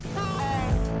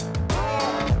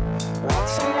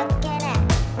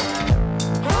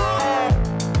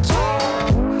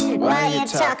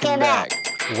Welcome back.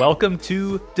 Welcome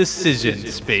to Decision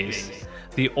Space,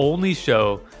 the only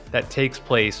show that takes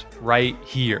place right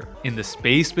here in the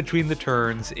space between the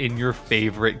turns in your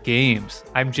favorite games.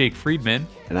 I'm Jake Friedman.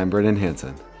 And I'm Brendan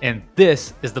Hansen. And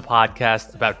this is the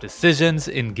podcast about decisions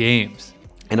in games.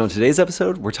 And on today's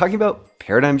episode, we're talking about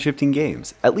paradigm-shifting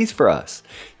games, at least for us.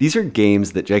 These are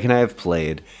games that Jake and I have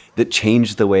played that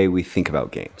changed the way we think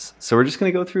about games. So we're just going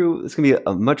to go through, it's going to be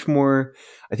a much more,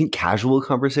 I think, casual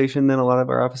conversation than a lot of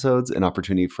our episodes, an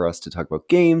opportunity for us to talk about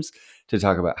games, to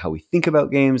talk about how we think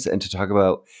about games, and to talk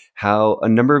about how a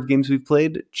number of games we've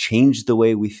played changed the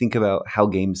way we think about how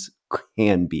games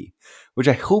can be, which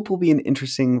I hope will be an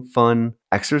interesting, fun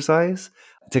exercise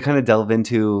to kind of delve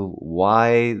into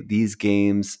why these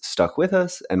games stuck with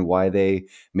us and why they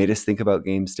made us think about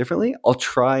games differently. I'll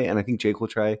try, and I think Jake will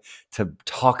try, to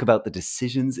talk about the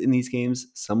decisions in these games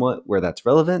somewhat where that's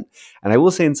relevant. And I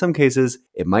will say in some cases,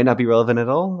 it might not be relevant at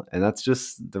all. And that's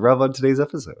just the rub on today's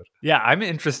episode. Yeah, I'm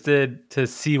interested to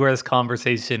see where this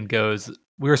conversation goes.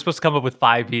 We were supposed to come up with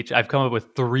 5 each. I've come up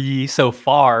with 3 so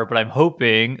far, but I'm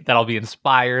hoping that I'll be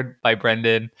inspired by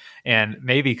Brendan and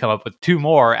maybe come up with 2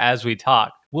 more as we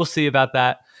talk. We'll see about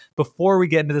that. Before we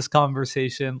get into this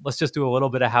conversation, let's just do a little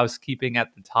bit of housekeeping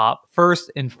at the top. First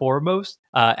and foremost,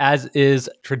 as is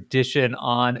tradition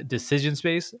on Decision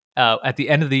Space, at the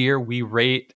end of the year, we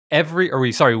rank every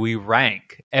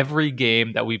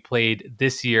game that we played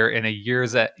this year in a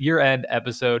year-end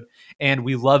episode, and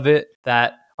we love it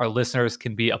that our listeners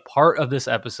can be a part of this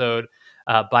episode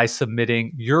by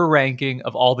submitting your ranking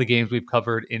of all the games we've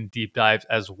covered in deep dives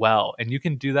as well. And you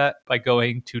can do that by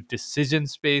going to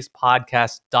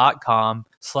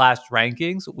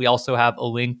decisionspacepodcast.com/rankings. We also have a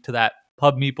link to that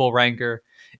Pub Meeple ranker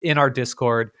in our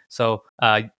Discord. So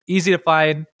easy to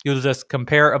find. You'll just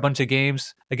compare a bunch of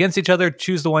games against each other,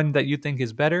 choose the one that you think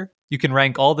is better. You can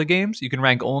rank all the games. You can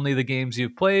rank only the games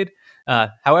you've played,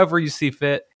 however you see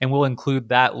fit. And we'll include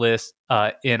that list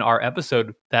in our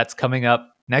episode that's coming up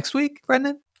next week,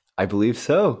 Brendan? I believe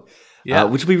so. Yeah.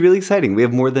 Which will be really exciting. We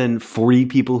have more than 40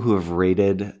 people who have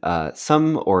rated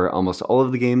some or almost all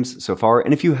of the games so far.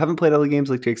 And if you haven't played all the games,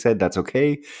 like Jake said, that's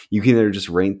okay. You can either just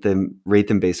rate them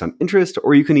based on interest,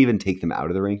 or you can even take them out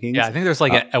of the rankings. Yeah, I think there's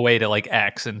like a way to like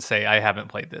X and say, I haven't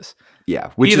played this.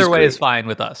 Yeah. Which Either is way great. is fine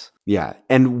with us. Yeah.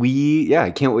 And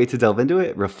I can't wait to delve into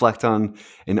it, reflect on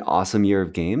an awesome year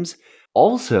of games.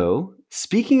 Also,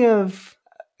 speaking of,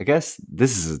 I guess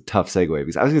this is a tough segue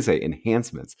because I was going to say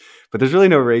enhancements, but there's really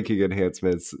no ranking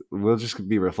enhancements. We'll just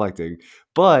be reflecting.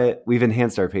 But we've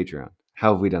enhanced our Patreon.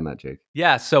 How have we done that, Jake?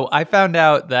 Yeah, so I found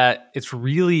out that it's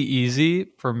really easy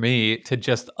for me to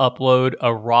just upload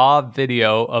a raw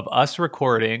video of us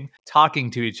recording,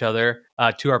 talking to each other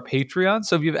to our Patreon.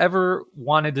 So if you've ever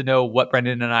wanted to know what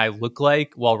Brendan and I look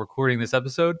like while recording this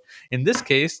episode, in this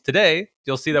case, today,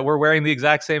 you'll see that we're wearing the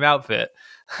exact same outfit.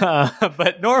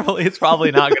 But normally it's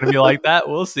probably not going to be like that.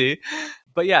 We'll see.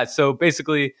 But yeah, so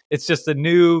basically it's just a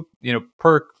new,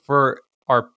 perk for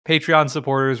our Patreon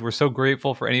supporters. We're so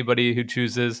grateful for anybody who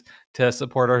chooses to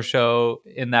support our show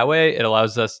in that way. It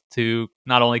allows us to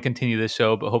not only continue this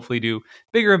show, but hopefully do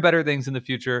bigger and better things in the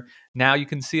future. Now you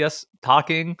can see us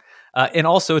talking, and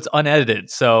also it's unedited.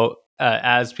 So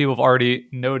as people have already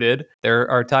noted, there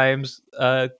are times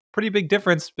pretty big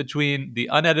difference between the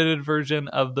unedited version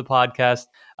of the podcast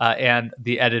and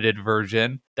the edited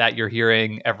version that you're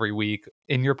hearing every week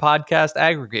in your podcast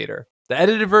aggregator. The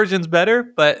edited version's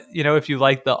better, but if you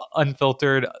like the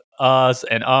unfiltered us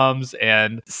and ums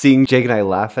and seeing Jake and I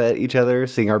laugh at each other,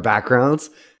 seeing our backgrounds.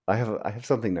 I have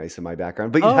something nice in my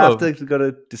background, but you have to go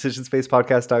to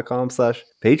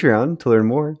decisionspacepodcast.com/Patreon to learn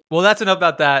more. Well, that's enough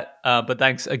about that. But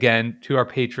thanks again to our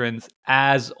patrons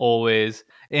as always.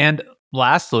 And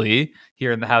lastly,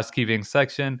 here in the housekeeping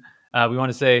section, we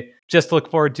want to say just look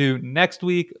forward to next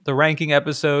week, the ranking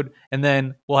episode, and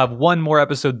then we'll have one more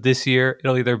episode this year.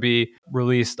 It'll either be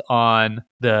released on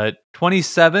the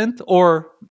 27th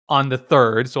or on the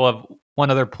 3rd. So we'll have one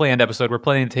other planned episode. We're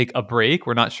planning to take a break.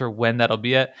 We're not sure when that'll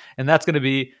be at. And that's going to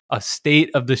be a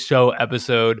state of the show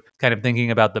episode, kind of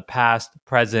thinking about the past,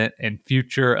 present, and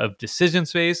future of Decision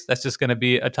Space. That's just going to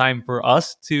be a time for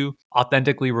us to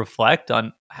authentically reflect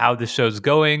on how the show's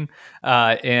going.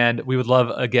 And we would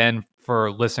love, again,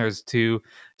 for listeners to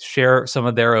share some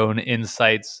of their own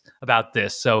insights about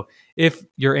this. So if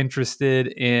you're interested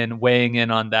in weighing in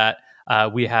on that,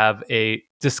 we have a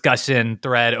discussion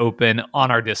thread open on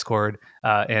our Discord,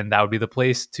 and that would be the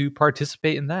place to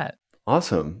participate in that.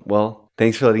 Awesome. Well,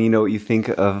 thanks for letting me know what you think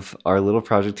of our little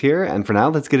project here. And for now,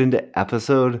 let's get into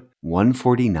episode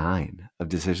 149 of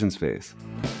Decision Space.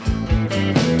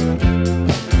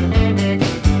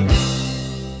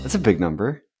 That's a big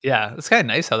number. Yeah, it's kind of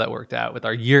nice how that worked out with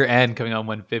our year end coming on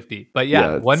 150. But yeah,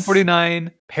 Yeah, it's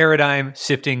 149 paradigm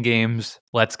shifting games.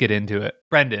 Let's get into it.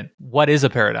 Brendan, what is a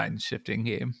paradigm shifting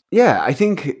game? Yeah, I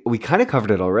think we kind of covered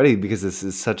it already because this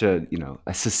is such a,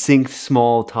 a succinct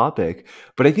small topic.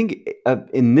 But I think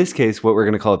in this case, what we're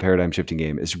going to call a paradigm shifting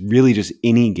game is really just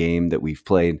any game that we've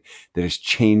played that has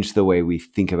changed the way we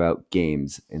think about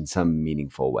games in some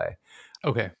meaningful way.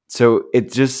 Okay. So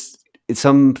it's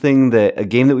something that a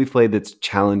game that we've played that's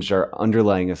challenged our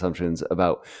underlying assumptions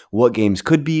about what games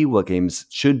could be, what games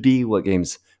should be, what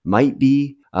games might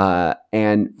be,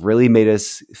 and really made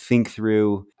us think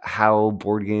through how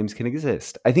board games can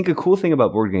exist. I think a cool thing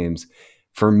about board games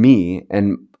for me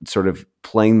and sort of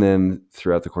playing them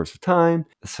throughout the course of time,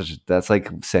 that's like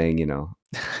saying,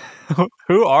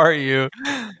 Who are you?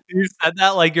 You said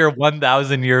that like you're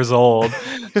 1,000 years old.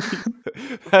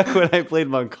 back when I played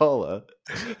Mancala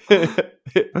in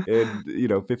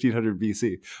 1500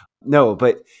 BC. No,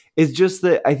 but it's just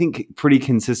that I think pretty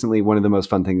consistently one of the most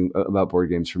fun things about board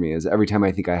games for me is every time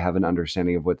I think I have an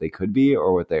understanding of what they could be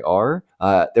or what they are,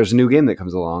 there's a new game that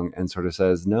comes along and sort of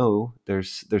says, no,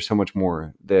 there's so much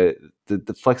more. The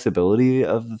flexibility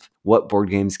of what board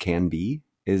games can be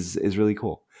is really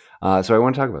cool. So I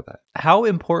want to talk about that. How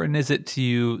important is it to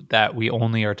you that we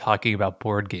only are talking about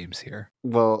board games here?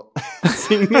 Well,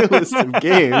 seeing a list of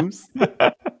games,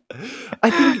 I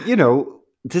think,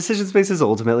 Decision Space is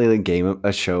ultimately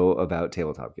a show about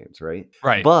tabletop games, right?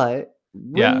 Right. But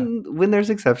Yeah. when there's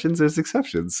exceptions, there's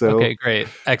exceptions. So Okay, great.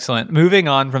 Excellent. Moving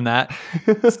on from that,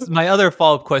 my other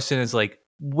follow-up question is like,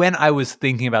 when I was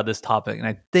thinking about this topic, and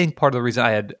I think part of the reason I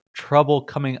had trouble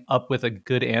coming up with a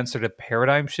good answer to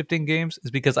paradigm shifting games is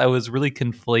because I was really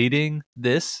conflating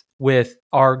this with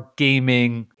our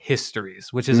gaming histories,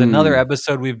 which is another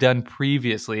episode we've done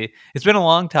previously. It's been a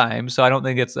long time, so I don't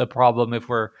think it's a problem if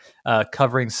we're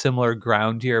covering similar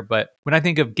ground here. But when I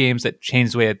think of games that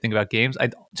change the way I think about games,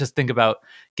 I just think about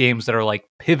games that are like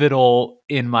pivotal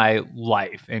in my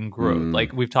life and growth.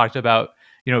 Like we've talked about,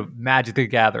 Magic the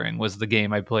Gathering was the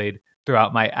game I played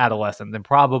throughout my adolescence and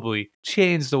probably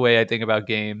changed the way I think about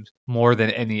games more than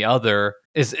any other.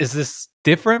 Is this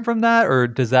different from that, or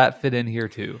does that fit in here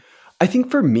too? I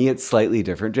think for me it's slightly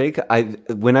different, Jake.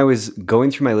 When I was going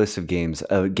through my list of games,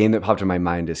 a game that popped in my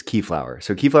mind is Keyflower.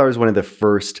 So Keyflower is one of the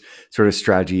first sort of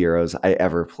strategy Euros I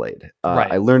ever played.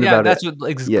 Right. I learned Yeah, about that's it. what,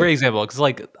 like, Yeah, great example. Because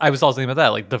like I was also thinking about that.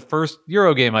 Like the first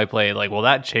Euro game I played, like, well,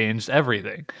 that changed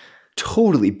everything.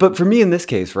 totally. But for me in this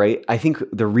case, right, I think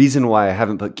the reason why I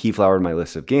haven't put Keyflower in my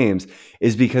list of games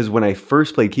is because when I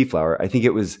first played Keyflower, I think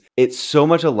it's so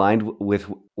much aligned with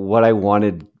what I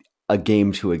wanted a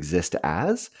game to exist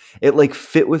as. It like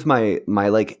fit with my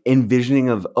like envisioning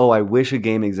of, oh, I wish a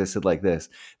game existed like this.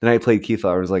 Then I played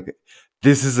Keyflower, I was like,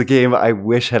 this is a game I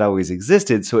wish had always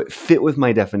existed. So it fit with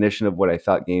my definition of what I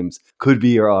thought games could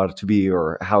be or ought to be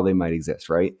or how they might exist,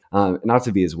 right? Not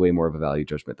to be is way more of a value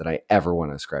judgment than I ever want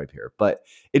to ascribe here. But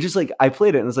it just like, I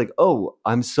played it and it's like, oh,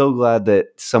 I'm so glad that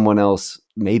someone else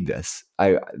made this.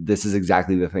 This is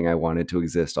exactly the thing I wanted to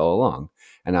exist all along.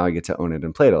 And now I get to own it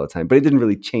and play it all the time. But it didn't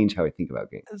really change how I think about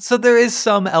games. So there is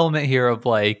some element here of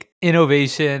like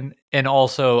innovation and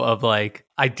also of like,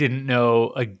 I didn't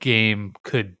know a game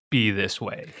could be this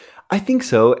way. I think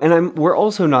so. And we're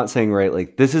also not saying, right,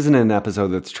 like this isn't an episode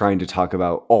that's trying to talk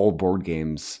about all board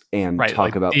games and Right. talk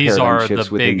Like about these paradigm are shifts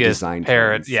the within biggest design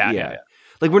parrot. trends. Yeah.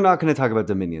 Like we're not going to talk about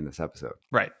Dominion this episode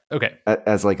Right. Okay.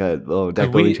 as like deck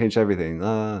building changed everything.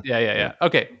 Yeah.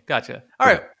 Okay. Gotcha. All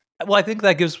right. Well, I think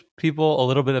that gives people a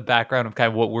little bit of background of kind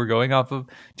of what we're going off of.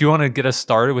 Do you want to get us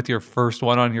started with your first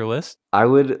one on your list? I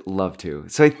would love to.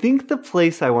 So I think the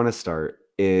place I want to start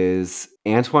is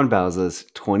Antoine Bauza's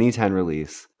 2010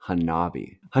 release,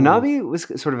 Hanabi. Hanabi was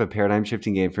sort of a paradigm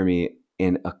shifting game for me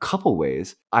in a couple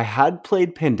ways. I had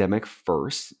played Pandemic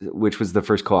first, which was the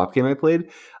first co-op game I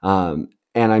played.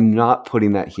 And I'm not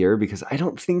putting that here because I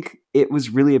don't think it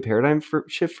was really a paradigm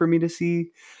shift for me to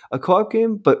see a co-op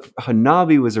game, but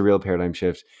Hanabi was a real paradigm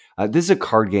shift. This is a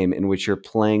card game in which you're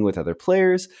playing with other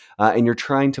players and you're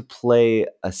trying to play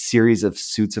a series of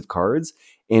suits of cards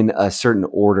in a certain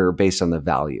order based on the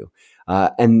value.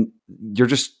 And you're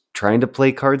just trying to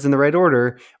play cards in the right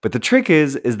order. But the trick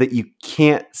is that you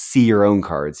can't see your own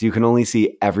cards. You can only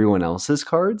see everyone else's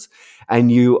cards. And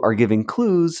you are giving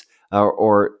clues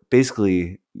or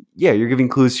basically, yeah, you're giving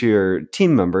clues to your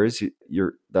team members,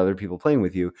 the other people playing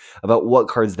with you, about what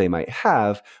cards they might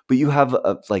have. But you have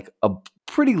a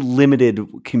pretty limited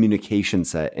communication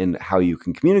set in how you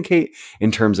can communicate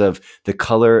in terms of the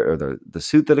color or the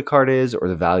suit that a card is or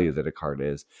the value that a card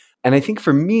is. And I think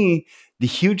for me, the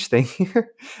huge thing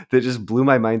here that just blew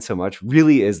my mind so much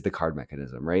really is the card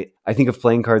mechanism, right? I think of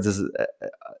playing cards as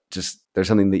just there's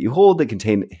something that you hold that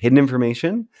contain hidden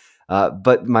information.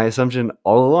 But my assumption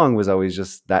all along was always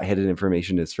just that hidden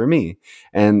information is for me.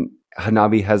 And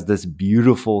Hanabi has this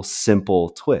beautiful,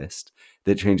 simple twist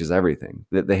that changes everything.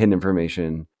 That the hidden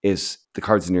information is the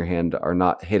cards in your hand are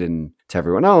not hidden to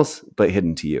everyone else, but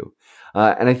hidden to you.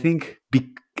 And I think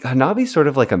Hanabi's sort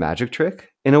of like a magic trick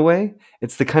in a way.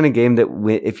 It's the kind of game that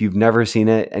if you've never seen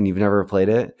it and you've never played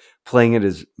it, playing it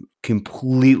is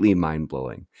completely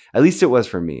mind-blowing. At least it was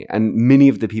for me and many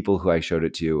of the people who I showed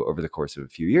it to over the course of a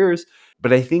few years.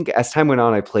 But I think as time went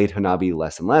on, I played Hanabi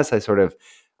less and less.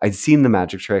 I'd seen the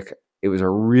magic trick. It was a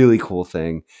really cool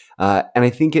thing. And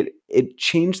I think it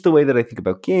changed the way that I think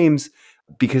about games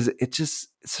because it's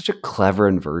such a clever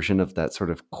inversion of that sort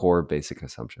of core basic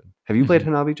assumption. Have you played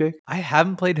Hanabi, Jake? I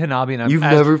haven't played Hanabi. And You've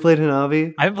never played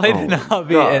Hanabi? I've played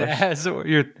Hanabi, and as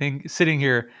you're sitting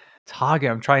here talking,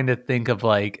 I'm trying to think of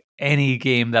like any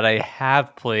game that I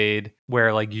have played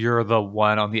where like you're the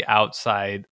one on the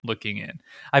outside looking in.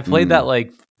 I played that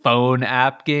like phone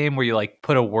app game where you like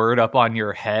put a word up on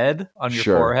your head, on your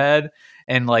forehead,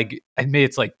 and like maybe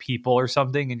it's like people or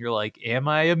something, and you're like, am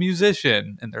I a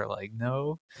musician? And they're like,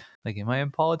 no. Like, am I a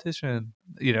politician?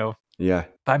 You know? Yeah.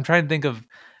 But I'm trying to think of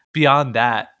beyond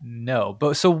that, no.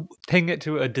 But so taking it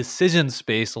to a decision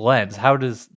space lens, how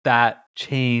does that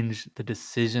change the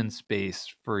decision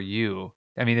space for you?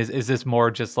 I mean, is this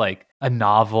more just like a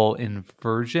novel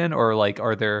inversion, or like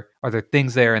are there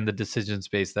things there in the decision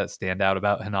space that stand out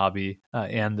about Hanabi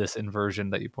and this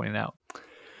inversion that you pointed out?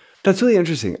 That's really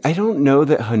interesting. I don't know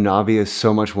that Hanabi is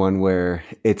so much one where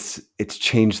it's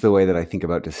changed the way that I think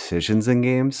about decisions in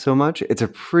games so much. It's a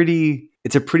pretty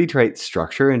tight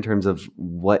structure in terms of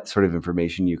what sort of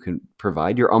information you can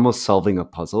provide. You're almost solving a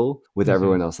puzzle with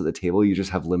everyone else at the table. You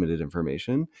just have limited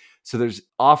information. So there's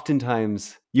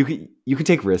oftentimes you can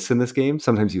take risks in this game.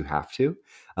 Sometimes you have to.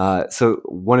 So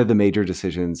one of the major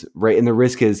decisions, right? And the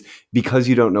risk is because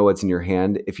you don't know what's in your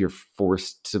hand, if you're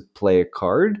forced to play a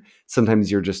card,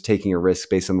 sometimes you're just taking a risk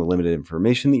based on the limited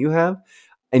information that you have.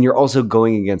 And you're also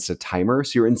going against a timer.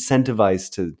 So you're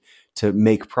incentivized to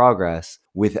make progress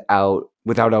without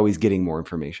always getting more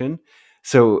information.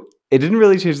 So it didn't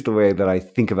really change the way that I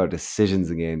think about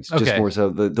decisions in games, just more so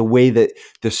the way that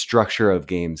the structure of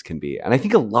games can be. And I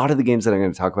think a lot of the games that I'm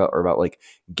going to talk about are about like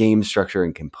game structure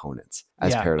and components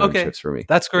as paradigm shifts for me.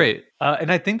 That's great.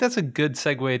 And I think that's a good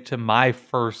segue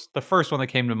to the first one that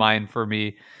came to mind for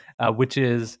me, which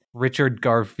is Richard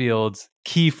Garfield's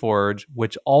Keyforge,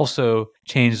 which also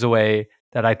changed the way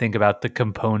that I think about the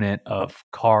component of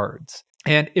cards.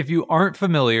 And if you aren't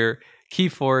familiar,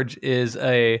 Keyforge is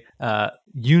a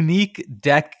unique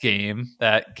deck game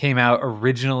that came out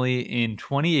originally in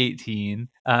 2018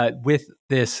 with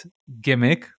this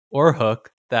gimmick or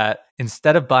hook that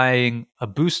instead of buying a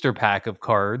booster pack of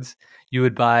cards, you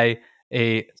would buy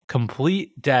a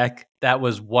complete deck that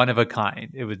was one of a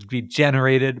kind. It would be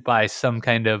generated by some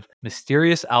kind of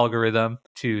mysterious algorithm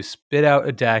to spit out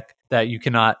a deck that you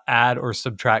cannot add or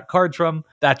subtract cards from.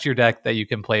 That's your deck that you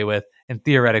can play with. And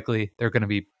theoretically, they're going to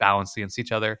be balanced against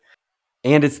each other.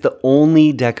 And it's the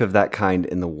only deck of that kind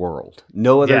in the world.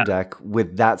 No other deck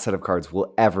with that set of cards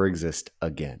will ever exist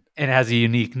again. And it has a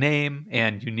unique name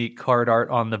and unique card art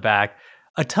on the back.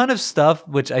 A ton of stuff,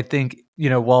 which I think,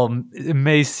 while it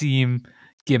may seem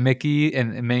gimmicky,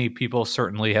 and many people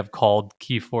certainly have called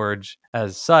Keyforge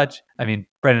as such. I mean,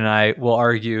 Brendan and I will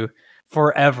argue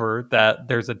forever that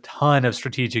there's a ton of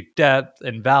strategic depth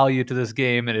and value to this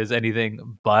game. It is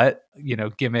anything but,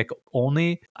 gimmick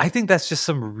only. I think that's just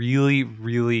some really,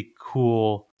 really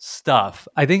cool stuff.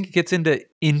 I think it gets into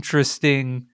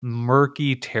interesting,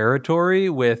 murky territory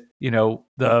with,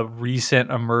 the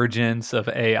recent emergence of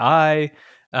AI.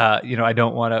 I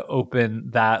don't want to open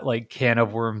that like can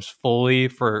of worms fully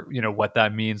for, what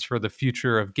that means for the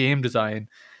future of game design.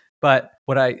 But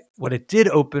what it did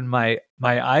open my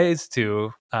eyes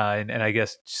to, and I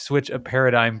guess switch a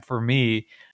paradigm for me,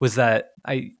 was that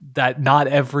not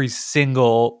every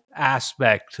single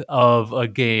aspect of a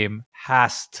game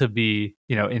has to be,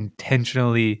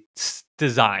 intentionally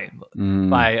designed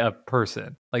by a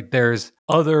person. Like there's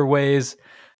other ways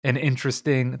and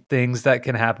interesting things that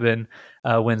can happen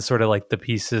when sort of like the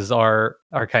pieces are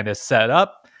kind of set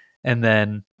up and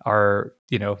then are,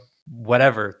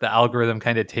 whatever, the algorithm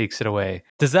kind of takes it away.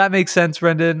 Does that make sense,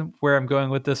 Brendan, where I'm going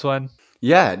with this one?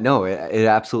 Yeah, no, it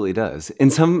absolutely does. In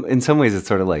some ways, it's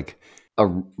sort of like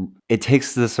it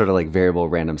takes this sort of like variable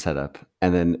random setup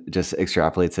and then just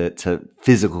extrapolates it to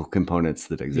physical components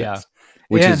that Yeah. exist,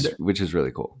 And which is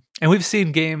really cool. we've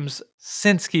seen games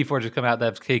since Keyforge has come out that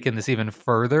have taken this even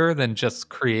further than just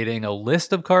creating a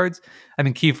list of cards. I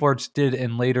mean, Keyforge did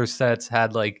in later sets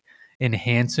had like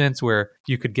enhancements where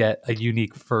you could get a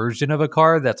unique version of a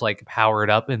card that's like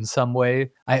powered up in some way.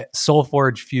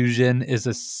 Soulforge Fusion is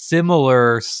a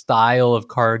similar style of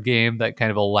card game that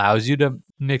kind of allows you to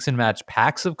mix and match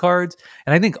packs of cards.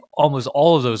 And I think almost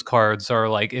all of those cards are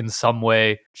like in some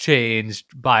way changed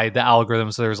by the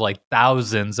algorithm. So there's like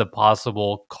thousands of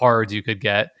possible cards you could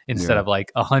get instead Yeah. of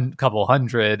like couple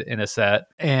hundred in a set.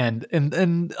 And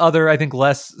other, I think,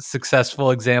 less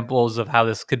successful examples of how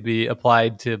this could be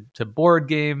applied to board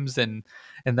games and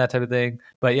that type of thing.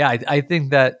 But yeah, I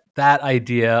think that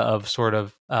idea of sort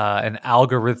of an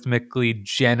algorithmically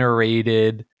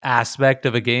generated aspect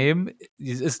of a game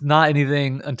is not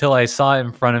anything until I saw it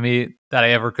in front of me that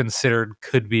I ever considered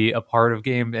could be a part of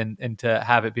game, and to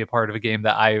have it be a part of a game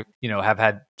that I, have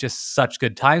had just such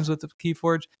good times with the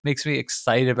Keyforge makes me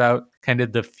excited about kind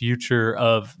of the future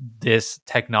of this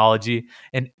technology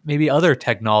and maybe other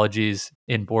technologies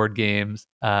in board games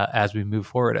as we move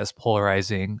forward, as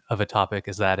polarizing of a topic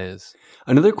as that is.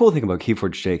 Another cool thing about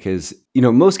Keyforge, Jake, is,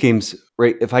 most games,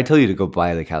 right? If I tell you to go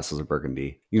buy the Castles of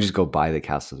Burgundy, you just go buy the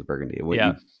Castles of Burgundy. And what Yeah.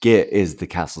 you get is the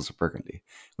Castles of Burgundy.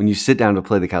 When you sit down to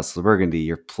play the Castles of Burgundy,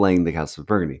 you're playing the Castles of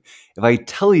Burgundy. If I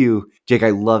tell you, Jake,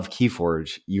 I love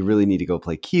Keyforge, you really need to go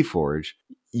play Keyforge,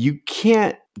 you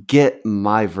can't get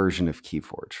my version of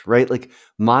Keyforge, right? Like,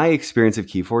 my experience of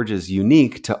Keyforge is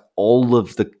unique to all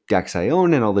of the decks I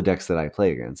own and all the decks that I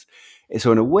play against. And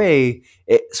so in a way,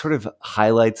 it sort of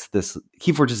highlights this.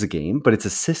 Keyforge is a game, but it's a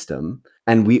system,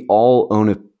 and we all own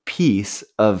a piece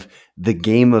of the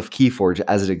game of Keyforge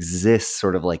as it exists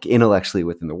sort of like intellectually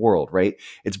within the world, right?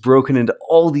 It's broken into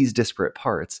all these disparate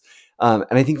parts. And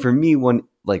I think for me, one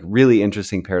like really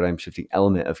interesting paradigm shifting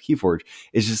element of Keyforge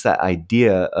is just that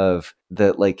idea of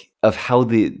of how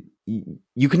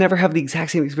you can never have the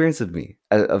exact same experience of me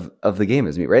of the game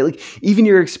as me, right? Like, even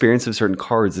your experience of certain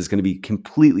cards is going to be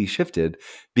completely shifted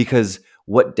because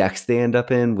what decks they end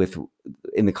up in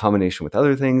the combination with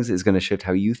other things is going to shift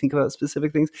how you think about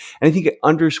specific things. And I think it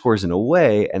underscores in a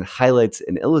way and highlights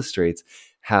and illustrates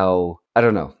how, I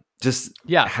don't know, just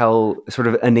how sort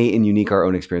of innate and unique our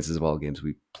own experiences of all games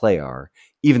we play are,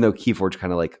 even though Keyforge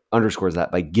kind of like underscores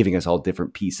that by giving us all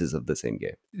different pieces of the same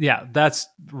game. Yeah, that's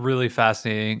really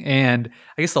fascinating. And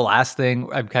I guess the last thing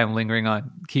I'm kind of lingering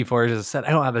on Keyforge, as I said,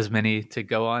 I don't have as many to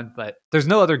go on, but there's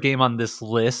no other game on this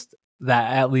list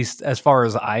that, at least as far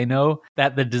as I know,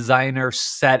 that the designer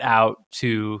set out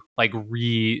to like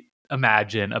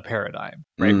reimagine a paradigm,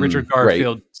 right? Richard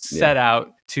Garfield set out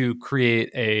to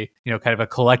create a, kind of a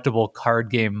collectible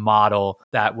card game model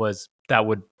that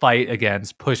would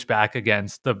push back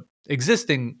against the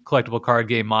existing collectible card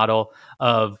game model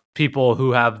of people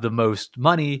who have the most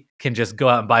money can just go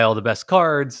out and buy all the best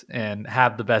cards and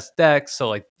have the best decks. So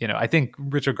like, I think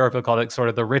Richard Garfield called it sort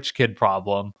of the rich kid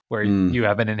problem, where you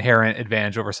have an inherent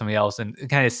advantage over somebody else, and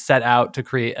kind of set out to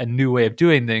create a new way of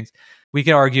doing things. We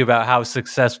can argue about how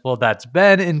successful that's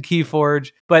been in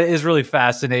Keyforge, but it is really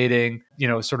fascinating,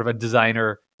 sort of a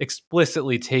designer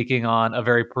explicitly taking on a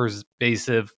very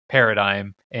pervasive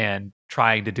paradigm and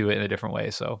trying to do it in a different way.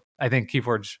 So I think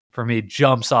Keyforge, for me,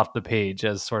 jumps off the page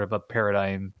as sort of a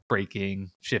paradigm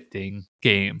breaking, shifting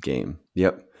game.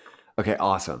 Yep. Okay,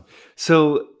 awesome.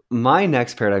 So my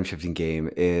next paradigm shifting game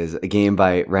is a game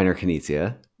by Reiner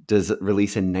Knizia. Does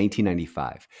release in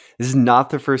 1995. This is not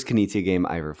the first Knizia game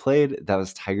I ever played. That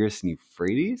was Tigris and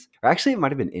Euphrates. Or actually, it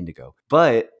might have been Indigo.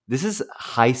 But this is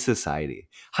High Society.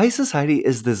 High Society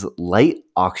is this light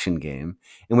auction game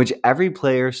in which every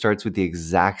player starts with the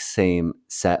exact same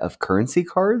set of currency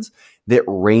cards that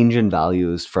range in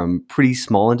values from pretty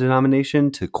small in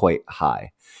denomination to quite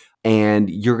high. And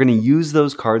you're going to use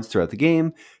those cards throughout the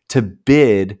game to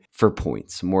bid for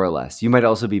points, more or less. You might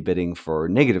also be bidding for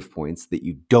negative points that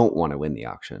you don't want to win the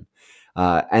auction.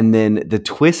 And then the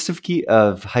twist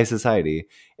of High Society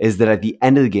is that at the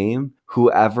end of the game,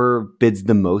 whoever bids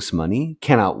the most money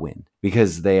cannot win,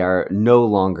 because they are no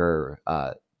longer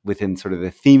within sort of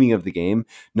the theming of the game,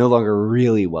 no longer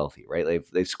really wealthy, right?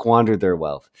 They've squandered their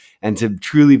wealth. And to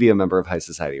truly be a member of High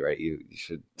Society, right, you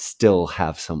should still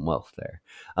have some wealth there.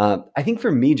 I think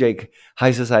for me, Jake,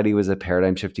 High Society was a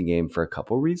paradigm shifting game for a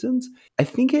couple reasons. I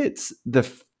think it's the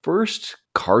first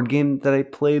card game that I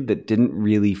played that didn't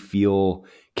really feel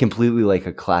completely like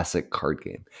a classic card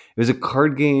game. It was a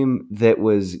card game that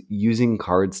was using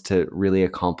cards to really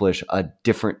accomplish a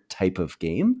different type of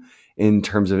game in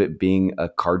terms of it being a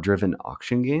card-driven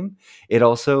auction game. It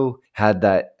also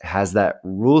has that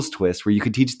rules twist where you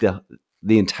could teach the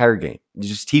entire game. You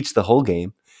just teach the whole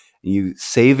game. You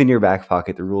save in your back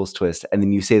pocket the rules twist, and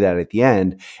then you say that at the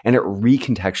end, and it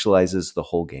recontextualizes the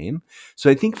whole game. So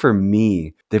I think for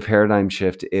me, the paradigm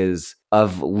shift is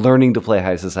of learning to play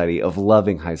high society, of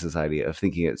loving high society, of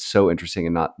thinking it's so interesting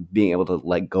and not being able to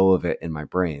let go of it in my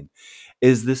brain,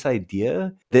 is this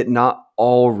idea that not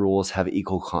all rules have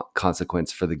equal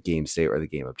consequence for the game state or the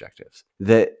game objectives.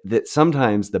 That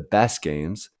sometimes the best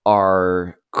games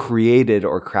are created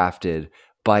or crafted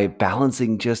by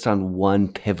balancing just on one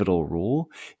pivotal rule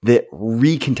that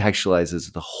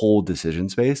recontextualizes the whole decision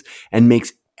space and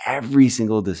makes every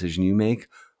single decision you make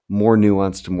more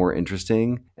nuanced, more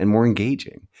interesting, and more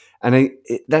engaging. And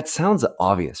that sounds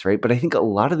obvious, right? But I think a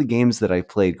lot of the games that I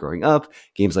played growing up,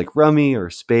 games like Rummy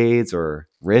or Spades or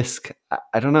Risk,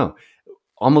 I don't know,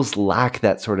 almost lack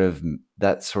that sort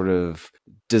of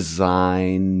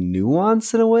design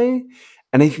nuance in a way.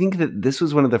 And I think that this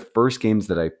was one of the first games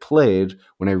that I played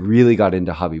when I really got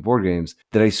into hobby board games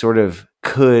that I sort of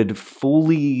could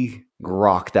fully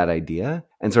grok that idea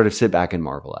and sort of sit back and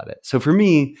marvel at it. So for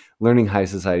me, learning high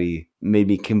society made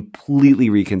me completely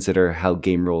reconsider how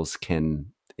game rules can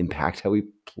impact how we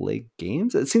play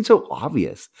games. It seems so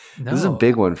obvious. This is a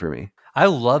big one for me. I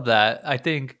love that. I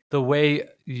think the way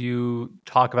you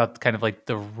talk about kind of like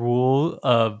the rule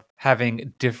of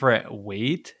having different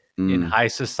weight in high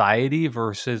society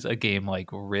versus a game like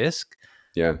Risk.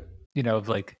 Yeah. You know,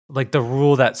 like the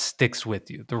rule that sticks with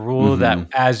you, the rule that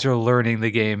as you're learning the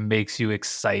game makes you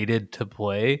excited to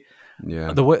play.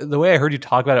 Yeah. The way I heard you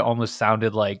talk about it almost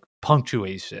sounded like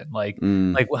punctuation. Like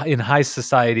in high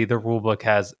society, the rule book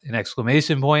has an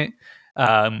exclamation point,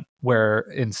 where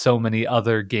in so many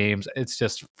other games, it's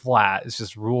just flat. It's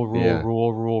just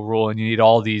rule, and you need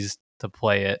all these to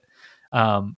play it.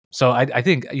 So I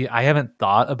think I haven't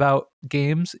thought about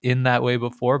games in that way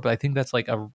before, but I think that's like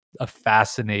a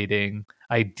fascinating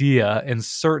idea, and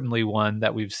certainly one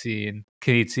that we've seen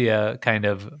Knizia kind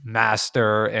of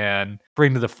master and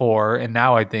bring to the fore. And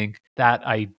now I think that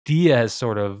idea has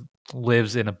sort of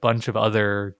lives in a bunch of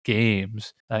other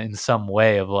games in some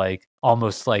way, of like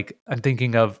almost like I'm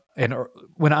thinking of, and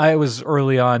when I was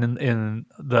early on in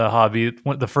the hobby,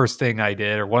 the first thing I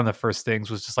did, or one of the first things,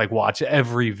 was just like watch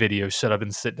every video Shut Up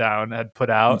and Sit Down had put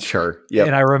out. Sure. Yeah.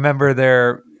 And I remember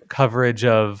their coverage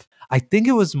of, I think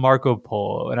it was Marco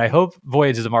Polo, and I hope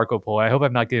Voyage is a Marco Polo. I hope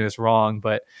I'm not getting this wrong,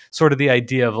 but sort of the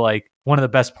idea of like one of the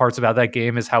best parts about that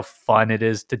game is how fun it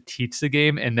is to teach the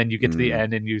game. And then you get to the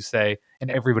end and you say, and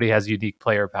everybody has unique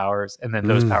player powers. And then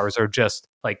those powers are just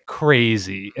like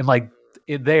crazy. And like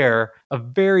they're a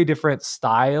very different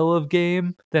style of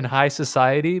game than high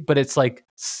society, but it's like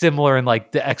similar in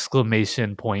like the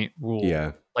exclamation point rule.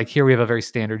 Yeah. Like here we have a very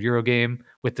standard Euro game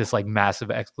with this like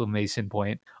massive exclamation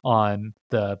point on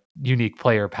the unique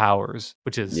player powers,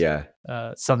 which is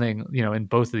something, you know, in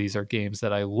both of these are games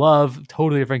that I love,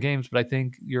 totally different games, but I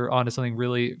think you're onto something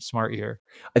really smart here.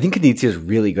 I think Knizia is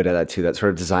really good at that too, that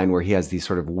sort of design where he has these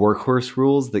sort of workhorse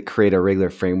rules that create a regular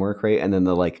framework, right? And then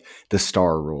the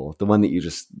star rule, the one that you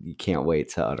can't wait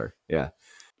to utter. Yeah.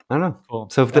 I don't know. Cool.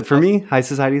 So for me, High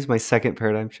Society is my second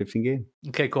paradigm shifting game.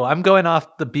 Okay, cool. I'm going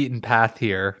off the beaten path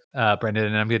here, Brendan,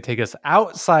 and I'm going to take us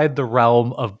outside the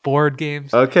realm of board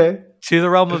games. Okay. To the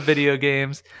realm of video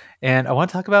games. And I want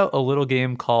to talk about a little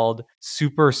game called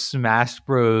Super Smash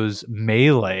Bros.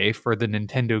 Melee for the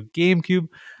Nintendo GameCube.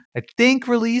 I think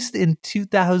released in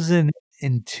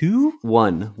 2002?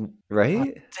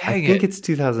 Right? I think it's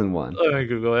 2001. Let me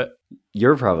Google it.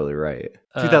 You're probably right.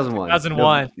 2001.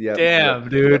 2001. No, yeah, Damn, yeah,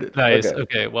 dude. yeah. Nice.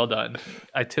 Okay, well done.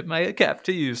 I tip my cap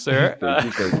to you, sir.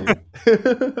 Thank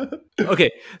you.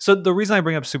 Okay, so the reason I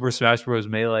bring up Super Smash Bros.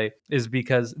 Melee is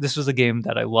because this was a game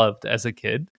that I loved as a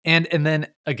kid. And then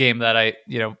a game that I,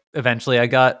 eventually I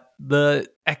got the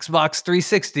Xbox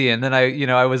 360, and then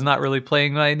I was not really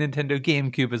playing my Nintendo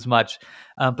GameCube as much.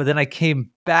 But then I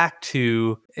came back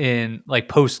to in like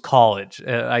post college.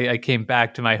 I came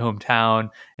back to my hometown,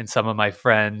 and some of my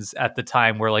friends at the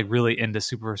time were like really into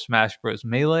Super Smash Bros.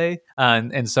 Melee,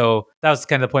 and so that was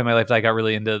kind of the point in my life that I got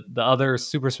really into the other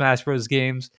Super Smash Bros.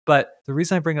 Games. But the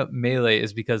reason I bring up Melee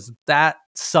is because that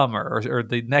summer or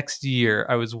the next year,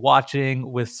 I was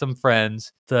watching with some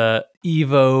friends the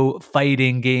Evo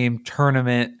fighting game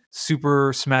tournament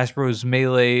Super Smash Bros.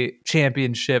 Melee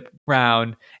championship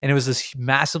round. And it was this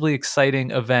massively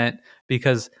exciting event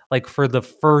because, like, for the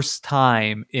first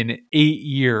time in 8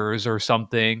 years or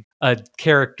something, a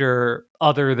character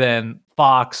other than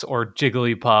Fox or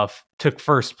Jigglypuff took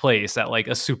first place at like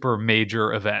a super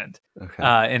major event.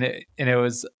 Okay.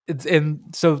 And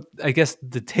so I guess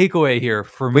the takeaway here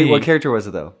for Wait, me, what character was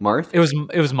it though? Marth? it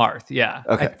was Marth, yeah.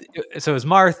 Okay. So it was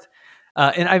Marth,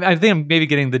 and I think I'm maybe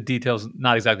getting the details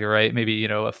not exactly right. Maybe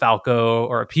a Falco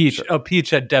or a Peach. Sure. Oh, Peach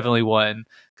had definitely won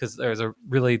because there was a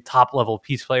really top level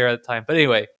Peach player at the time. But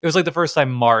anyway, it was like the first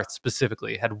time Marth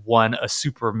specifically had won a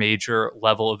super major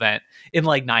level event in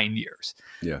like 9 years.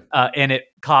 Yeah. And it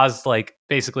caused like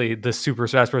basically the Super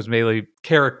Smash Bros. Melee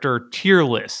character tier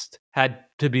list had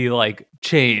to be like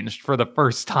changed for the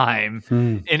first time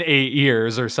in 8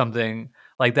 years or something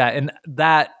like that. And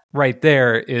that right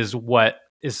there is what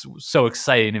is so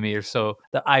exciting to me, or so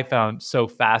that I found so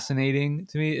fascinating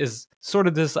to me, is sort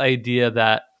of this idea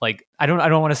that like I don't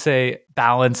want to say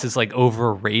balance is like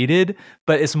overrated,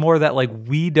 but it's more that like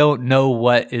we don't know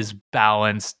what is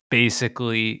balanced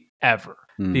basically ever.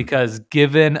 Because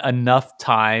given enough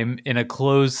time in a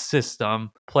closed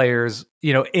system, players,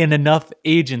 in enough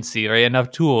agency, right, enough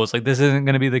tools, like this isn't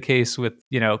going to be the case with,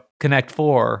 Connect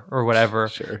 4 or whatever.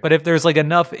 Sure. But if there's like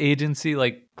enough agency,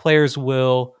 like players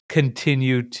will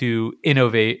continue to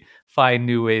innovate, find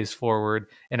new ways forward.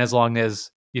 And as long as,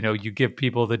 you give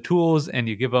people the tools and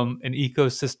you give them an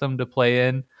ecosystem to play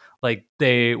in, like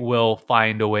they will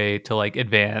find a way to like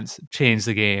advance, change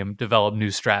the game, develop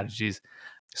new strategies.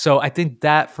 So I think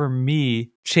that for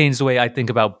me changed the way I think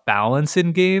about balance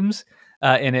in games,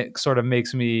 and it sort of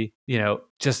makes me,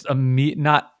 just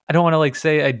not. I don't want to like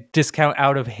say I discount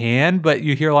out of hand, but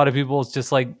you hear a lot of people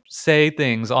just like say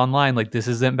things online like this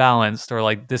isn't balanced, or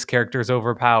like this character is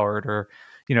overpowered, or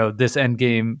this end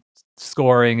game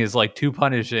scoring is like too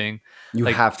punishing. You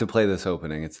Like, have to play this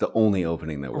opening. It's the only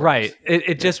opening that works. right.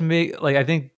 It just make like I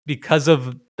think because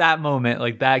of that moment,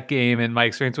 like that game and my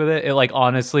experience with it, it like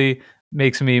honestly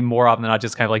makes me more often than not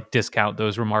just kind of like discount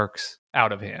those remarks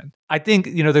out of hand. I think,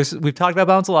 we've talked about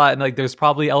balance a lot, and like there's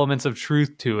probably elements of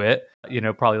truth to it,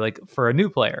 probably like for a new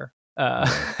player, or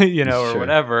Sure.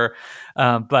 whatever.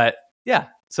 But yeah,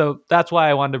 so that's why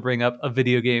I wanted to bring up a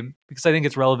video game, because I think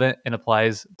it's relevant and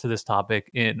applies to this topic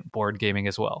in board gaming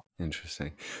as well.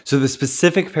 Interesting. So the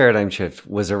specific paradigm shift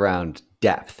was around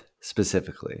depth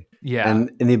specifically. Yeah.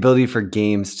 And the ability for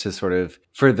games to sort of,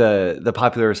 for the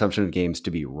popular assumption of games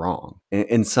to be wrong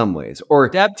in some ways, or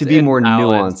Depth to be and more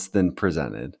balance. nuanced than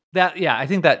presented. I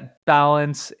think that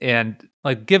balance and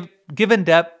like given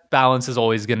depth, balance is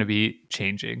always going to be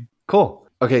changing. Cool.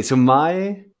 Okay, so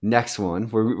my next one,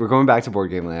 we're going back to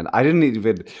board game land. I didn't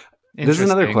even. This is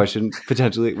another question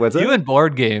potentially. What's it? You and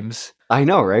board games. I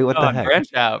know, right? What the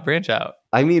heck? Branch out.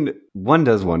 I mean, one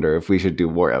does wonder if we should do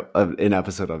more of an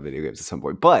episode on video games at some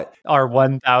point. But our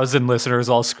 1,000 listeners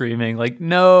all screaming like,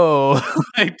 "No,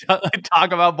 I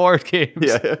talk about board games."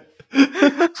 Yeah.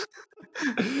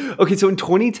 Okay, so in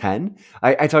 2010,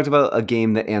 I talked about a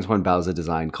game that Antoine Bauza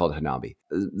designed called Hanabi.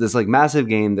 This like massive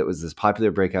game that was this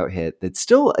popular breakout hit that's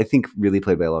still, I think, really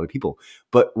played by a lot of people.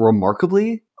 But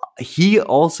remarkably, he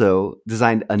also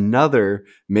designed another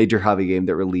major hobby game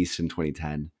that released in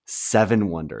 2010, Seven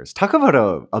Wonders. Talk about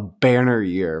a banner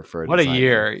year for what designer. A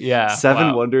year. Yeah.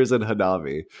 Seven Wonders and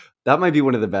Hanabi. That might be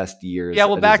one of the best years. Yeah,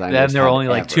 well, back then there were only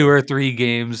like 2 or 3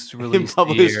 games released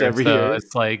published year, every so year.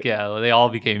 It's like, yeah, they all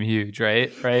became huge,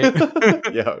 right? Right?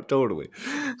 Yeah, totally.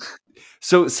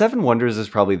 So Seven Wonders is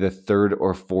probably the 3rd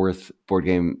or 4th board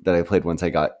game that I played once I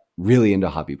got really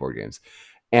into hobby board games.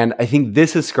 And I think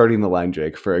this is skirting the line,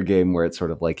 Jake, for a game where it's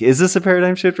sort of like, is this a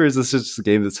paradigm shift, or is this just a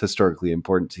game that's historically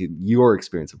important to your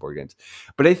experience of board games?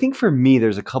 But I think for me,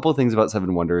 there's a couple of things about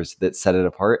Seven Wonders that set it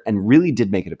apart and really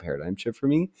did make it a paradigm shift for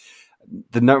me.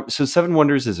 So Seven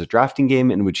Wonders is a drafting game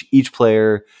in which each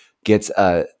player gets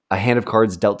a hand of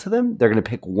cards dealt to them. They're going to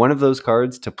pick one of those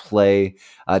cards to play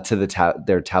to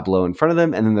their tableau in front of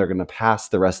them, and then they're going to pass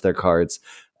the rest of their cards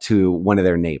to one of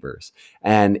their neighbors.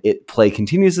 And play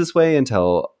continues this way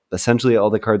until essentially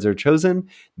all the cards are chosen.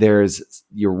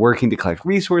 You're working to collect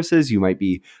resources. You might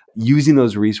be using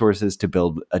those resources to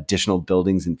build additional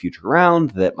buildings in future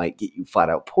round that might get you flat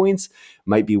out points.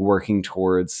 Might be working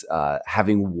towards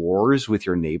having wars with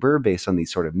your neighbor based on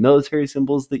these sort of military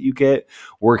symbols that you get.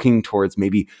 Working towards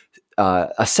maybe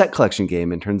a set collection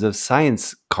game in terms of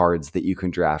science cards that you can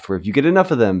draft, where if you get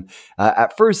enough of them,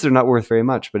 at first they're not worth very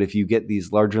much, but if you get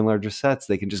these larger and larger sets,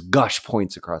 they can just gush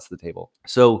points across the table.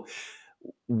 So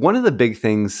one of the big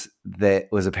things that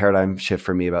was a paradigm shift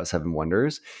for me about Seven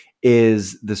Wonders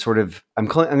is the sort of, I'm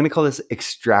going to call this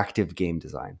extractive game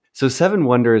design. So Seven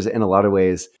Wonders, in a lot of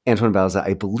ways, Antoine Bauza,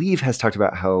 I believe, has talked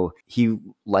about how he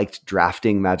liked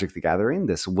drafting Magic the Gathering,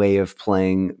 this way of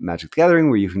playing Magic the Gathering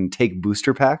where you can take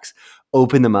booster packs,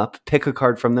 open them up, pick a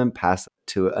card from them, pass it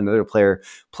to another player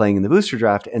playing in the booster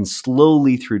draft, and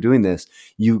slowly through doing this,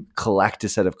 you collect a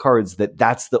set of cards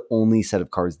that's the only set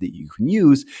of cards that you can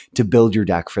use to build your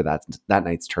deck for that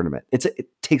night's tournament. It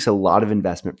takes a lot of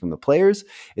investment from the players.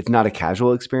 It's not a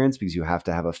casual experience because you have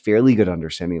to have a fairly good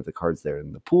understanding of the cards there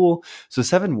in the pool. So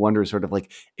Seven Wonders sort of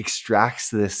like extracts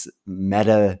this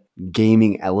meta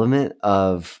gaming element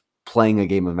of playing a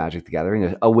game of Magic the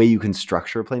Gathering, a way you can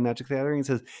structure playing Magic the Gathering, and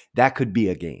says that could be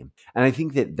a game. And I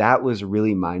think that was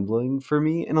really mind-blowing for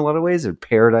me in a lot of ways, or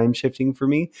paradigm shifting for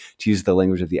me, to use the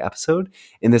language of the episode,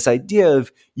 in this idea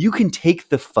of you can take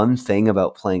the fun thing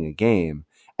about playing a game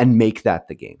and make that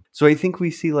the game. So I think we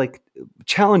see like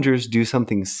challengers do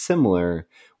something similar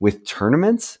with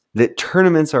tournaments, that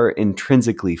tournaments are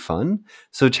intrinsically fun.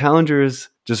 So challengers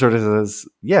just sort of says,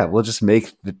 yeah, we'll just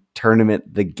make the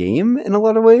tournament the game in a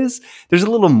lot of ways. There's a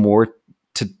little more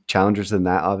to challengers than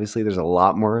that. Obviously, there's a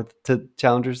lot more to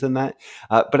challengers than that.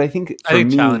 But I think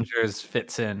challengers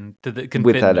fits in to the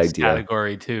with fit that in this idea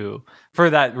category too. For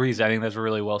that reason, I think that's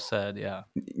really well said. Yeah.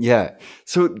 Yeah.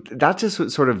 So that just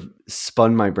sort of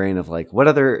spun my brain of like, what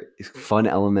other fun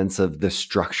elements of the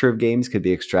structure of games could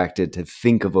be extracted to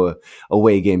think of a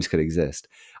way games could exist.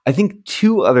 I think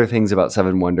two other things about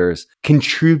Seven Wonders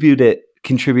contribute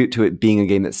to it being a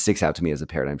game that sticks out to me as a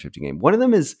paradigm shifting game. One of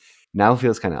them is, now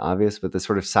feels kind of obvious, but the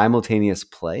sort of simultaneous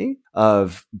play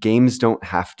of games don't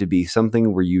have to be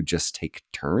something where you just take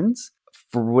turns.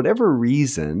 For whatever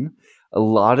reason, a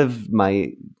lot of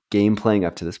my game playing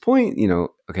up to this point,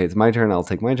 okay, it's my turn, I'll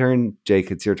take my turn.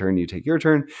 Jake, it's your turn, you take your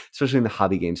turn, especially in the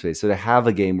hobby game space. So to have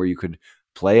a game where you could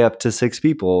play up to 6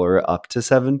 people or up to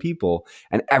 7 people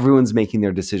and everyone's making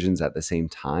their decisions at the same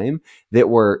time, that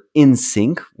we're in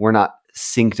sync, we're not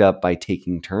synced up by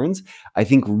taking turns, I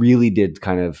think really did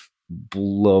kind of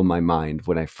blow my mind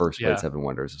when I first played Seven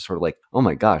Wonders. It's sort of like, oh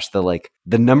my gosh,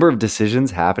 the number of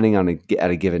decisions happening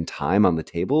at a given time on the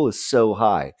table is so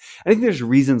high. I think there's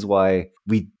reasons why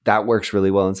that works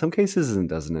really well in some cases and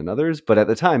doesn't in others, but at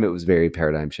the time it was very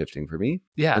paradigm shifting for me.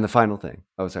 Yeah. And the final thing.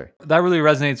 Oh, sorry. That really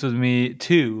resonates with me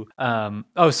too.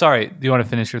 Sorry. Do you want to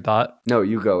finish your thought? No,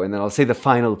 you go. And then I'll say the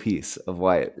final piece of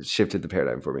why it shifted the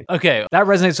paradigm for me. Okay. That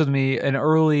resonates with me. An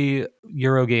early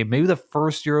Euro game, maybe the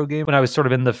first Euro game, when I was sort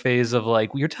of in the phase of like,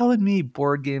 you're telling me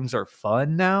board games are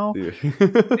fun now?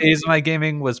 Phase of my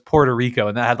gaming was Puerto Rico,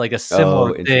 and that had like a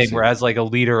similar thing where it has like a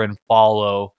leader and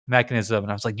follow mechanism.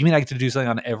 And I was like, you mean I get to do something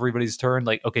on everybody's turn?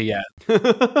 Like, okay, yeah.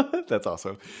 That's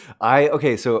awesome.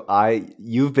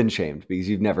 You've been shamed because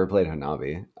you've never played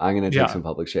Hanabi. I'm going to take some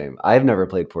public shame. I've never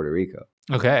played Puerto Rico.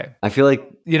 Okay. I feel like,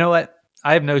 you know what?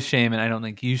 I have no shame, and I don't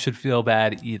think you should feel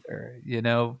bad either.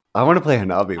 I want to play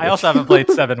Hanabi. I also haven't played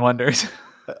Seven Wonders.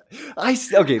 I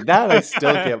still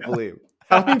can't believe.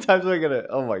 How many times am I gonna?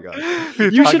 Oh my god!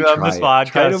 You should try this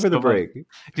podcast. Try it over the break.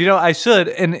 I should.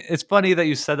 And it's funny that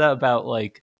you said that about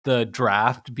like the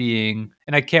draft being,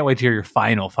 and I can't wait to hear your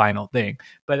final thing.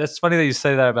 But it's funny that you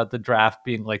say that about the draft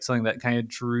being like something that kind of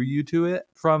drew you to it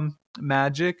from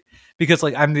Magic, because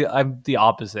like I'm the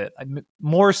opposite. I'm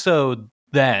more so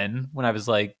then when I was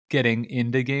like getting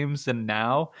into games than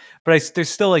now. But there's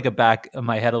still like a back of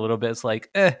my head a little bit. It's like,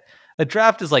 a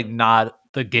draft is like not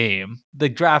the game. The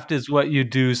draft is what you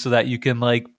do so that you can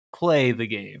like play the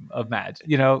game of Magic.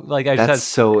 That's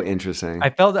so interesting.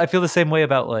 I feel the same way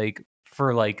about like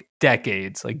for like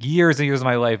decades, like years and years of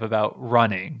my life about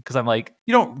running. Because I'm like,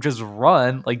 you don't just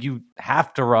run, like you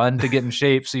have to run to get in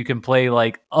shape so you can play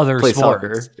like other sports.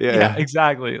 Soccer. Yeah,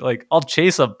 exactly. Like I'll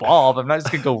chase a ball, but I'm not just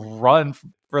gonna go run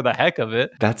for the heck of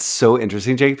it. That's so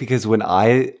interesting, Jake, because when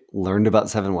I learned about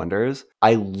Seven Wonders,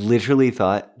 I literally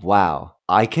thought, wow,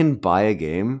 I can buy a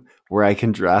game where I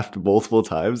can draft multiple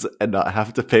times and not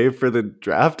have to pay for the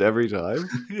draft every time.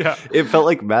 Yeah. It felt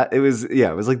like it was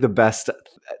like the best.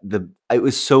 It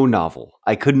was so novel.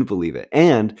 I couldn't believe it.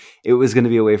 And it was going to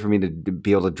be a way for me to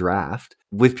be able to draft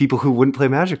with people who wouldn't play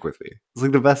Magic with me. It's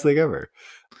like the best thing ever.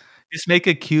 Just make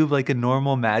a cube like a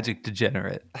normal Magic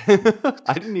degenerate.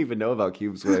 I didn't even know about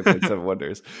cubes when I played Seven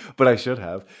Wonders, but I should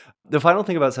have. The final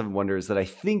thing about Seven Wonders that I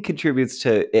think contributes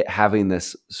to it having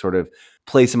this sort of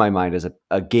place in my mind as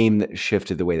a game that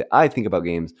shifted the way that I think about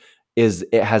games is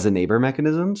it has a neighbor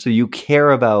mechanism. So you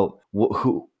care about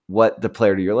what the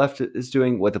player to your left is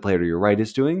doing, what the player to your right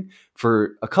is doing,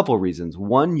 for a couple of reasons.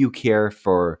 One, you care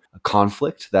for a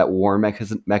conflict, that war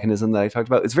mechanism that I talked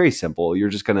about. It's very simple. You're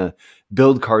just going to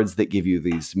build cards that give you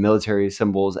these military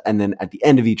symbols, and then at the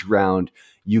end of each round,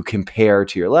 you compare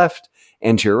to your left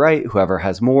and to your right. Whoever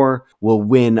has more will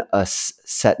win a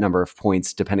set number of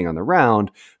points depending on the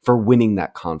round for winning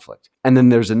that conflict. And then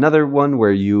there's another one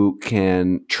where you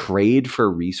can trade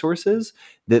for resources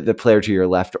that the player to your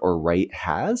left or right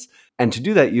has. And to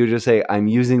do that, you just say, I'm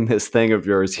using this thing of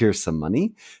yours, here's some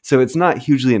money. So it's not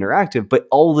hugely interactive, but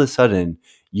all of a sudden,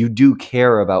 you do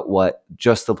care about what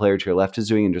just the player to your left is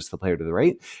doing and just the player to the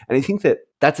right. And I think that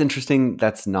that's interesting.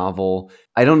 That's novel.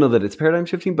 I don't know that it's paradigm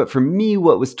shifting, but for me,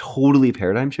 what was totally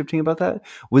paradigm shifting about that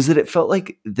was that it felt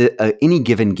like any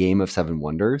given game of Seven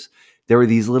Wonders, there were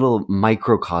these little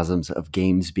microcosms of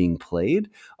games being played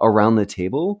around the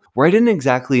table where I didn't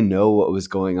exactly know what was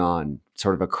going on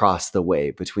sort of across the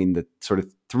way between the sort of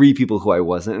three people who I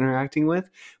wasn't interacting with,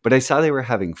 but I saw they were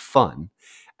having fun.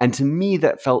 And to me,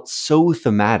 that felt so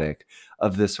thematic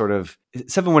of this sort of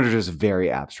Seven Wonders is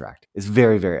very abstract. It's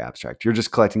very, very abstract. You're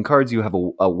just collecting cards. You have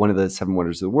one of the Seven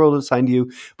Wonders of the world assigned to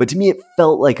you. But to me, it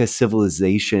felt like a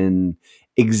civilization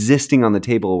existing on the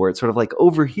table where it's sort of like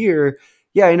over here,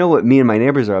 yeah, I know what me and my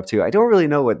neighbors are up to. I don't really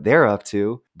know what they're up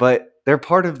to, but they're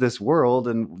part of this world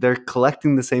and they're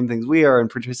collecting the same things we are and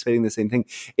participating in the same thing.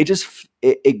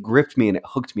 It gripped me and it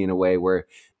hooked me in a way where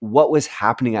what was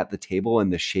happening at the table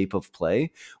and the shape of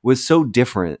play was so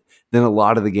different than a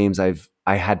lot of the games I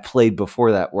had played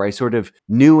before that, where I sort of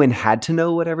knew and had to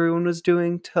know what everyone was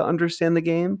doing to understand the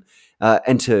game,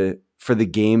 for the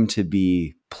game to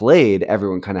be played,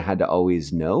 everyone kind of had to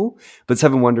always know. But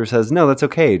Seven Wonders says, no, that's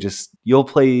okay. Just you'll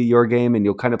play your game and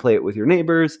you'll kind of play it with your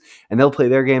neighbors, and they'll play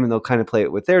their game and they'll kind of play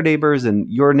it with their neighbors, and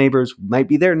your neighbors might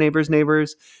be their neighbors'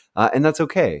 neighbors, and that's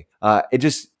okay.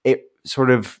 It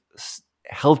sort of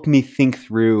helped me think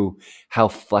through how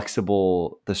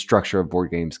flexible the structure of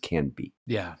board games can be.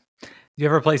 Yeah. You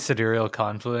ever play Sidereal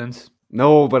Confluence?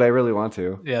 No, but I really want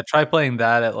to. Yeah, try playing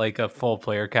that at like a full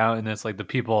player count, and it's like the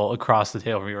people across the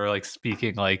table from you are like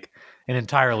speaking like an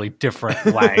entirely different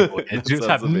language. You just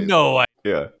have amazing. no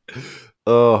idea. Yeah.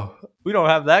 Oh, We don't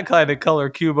have that kind of color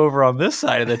cube over on this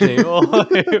side of the table.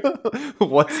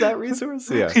 what's that resource?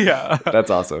 Yeah. Yeah.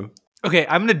 That's awesome. Okay,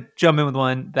 I'm going to jump in with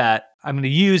one that I'm going to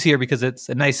use here because it's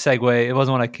a nice segue. It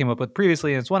wasn't one I came up with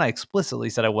previously, and it's one I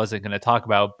explicitly said I wasn't going to talk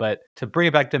about. But to bring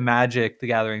it back to Magic the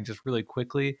Gathering just really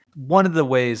quickly, one of the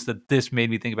ways that this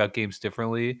made me think about games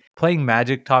differently, playing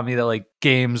Magic taught me that like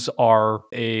games are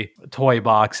a toy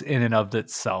box in and of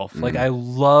itself. Like I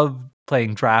love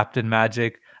playing Draft in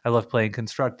Magic. I love playing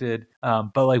Constructed.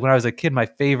 But like when I was a kid, my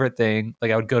favorite thing, like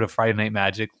I would go to Friday Night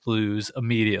Magic, lose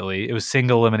immediately. It was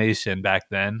single elimination back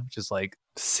then, which is like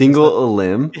single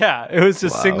elim. Yeah, it was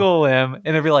just Wow. single limb, and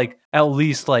it'd be like at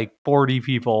least like 40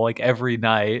 people like every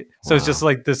night. So it's just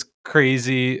like this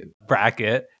crazy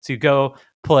bracket. So you go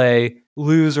play,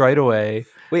 lose right away.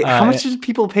 Wait, how much did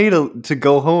people pay to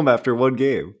go home after one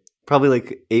game? Probably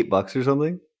like $8 or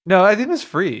something. No, I think it was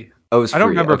free. Oh, it was free. I don't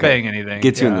remember paying anything.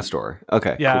 Gets you in the store.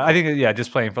 Okay. Yeah, cool. I think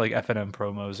just playing for like FNM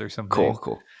promos or something.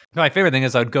 Cool. My favorite thing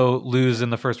is I'd go lose in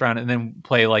the first round and then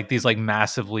play like these like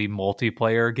massively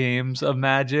multiplayer games of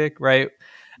Magic, right?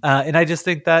 And I just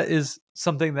think that is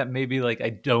something that maybe like I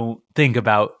don't think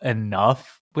about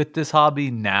enough with this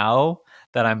hobby now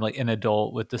that I'm like an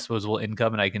adult with disposable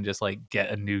income and I can just like get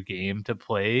a new game to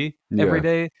play every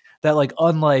day. That like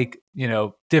unlike,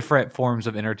 different forms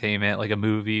of entertainment, like a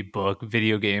movie, book,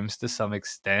 video games to some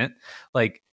extent,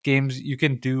 like games, you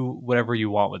can do whatever you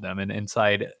want with them. And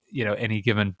inside, any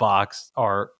given box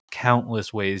are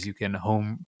countless ways you can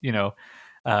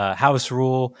house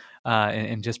rule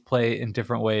and just play in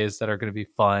different ways that are going to be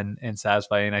fun and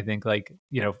satisfying. I think like,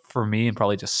 for me and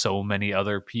probably just so many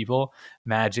other people,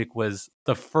 Magic was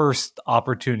the first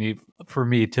opportunity for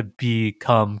me to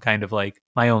become kind of like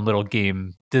my own little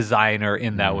game designer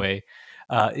in that way.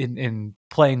 In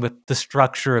playing with the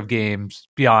structure of games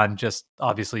beyond just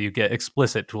obviously you get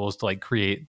explicit tools to like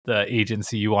create the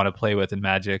agency you want to play with in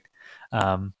Magic.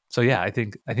 So yeah, I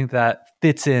think that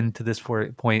fits into this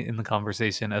point in the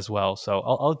conversation as well. So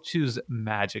I'll choose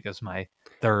Magic as my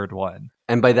third one.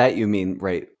 And by that you mean,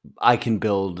 right, I can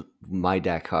build my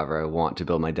deck however I want to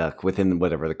build my deck within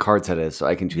whatever the card set is, so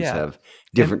I can choose to have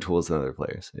different tools than other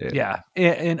players. Yeah.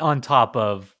 And on top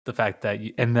of the fact that,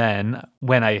 and then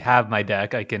when I have my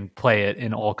deck, I can play it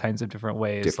in all kinds of different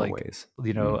ways.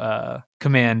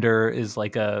 Commander is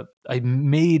like a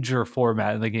major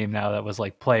format in the game now that was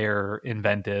like player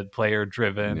invented, player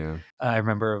driven. Yeah. I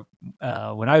remember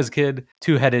when I was a kid,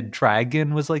 Two-Headed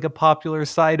Dragon was like a popular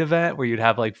side event where you'd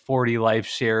have like 40 life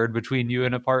shared between you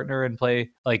and a partner and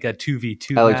play like a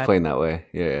 2v2 I liked match. playing that way.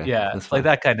 Yeah. It's like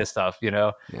that kind of stuff,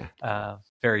 Yeah.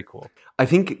 Very cool. I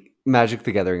think Magic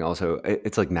the Gathering also,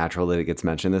 it's like natural that it gets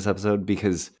mentioned in this episode,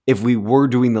 because if we were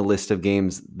doing the list of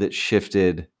games that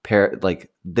shifted,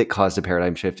 that caused a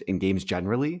paradigm shift in games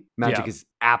generally, Magic is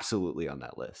absolutely on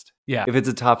that list. Yeah. If it's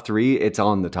a top 3, it's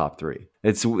on the top 3.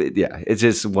 It's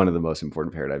just one of the most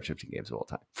important paradigm shifting games of all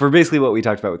time. For basically what we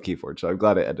talked about with Keyforge, so I'm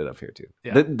glad it ended up here too.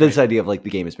 Yeah, this idea of like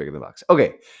the game is bigger than the box.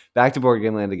 Okay, back to Board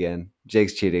Game Land again.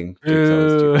 Jake's cheating. Jake's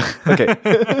always cheating.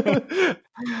 Okay.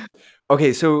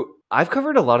 Okay, so I've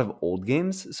covered a lot of old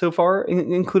games so far,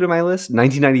 including my list,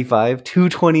 1995 to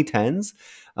 2010s.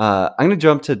 I'm going to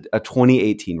jump to a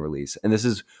 2018 release, and this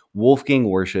is Wolfgang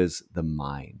Warsch's The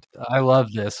Mind. I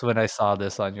love this when I saw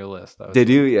this on your list. Did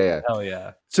you? Yeah. Hell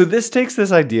yeah. So this takes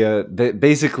this idea that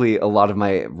basically a lot of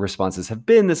my responses have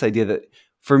been this idea that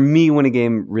for me, when a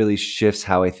game really shifts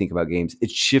how I think about games,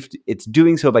 it's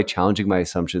doing so by challenging my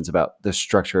assumptions about the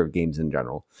structure of games in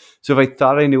general. So if I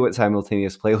thought I knew what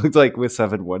simultaneous play looked like with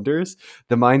Seven Wonders,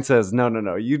 the mind says, no,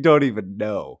 you don't even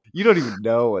know. You don't even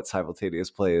know what simultaneous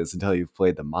play is until you've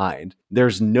played The Mind.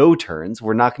 There's no turns.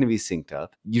 We're not going to be synced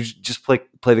up. You just play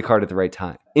the card at the right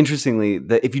time. Interestingly,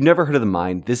 if you've never heard of The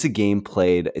Mind, this is a game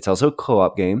played. It's also a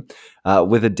co-op game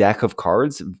with a deck of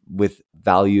cards with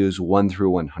values 1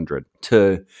 through 100.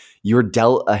 You're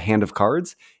dealt a hand of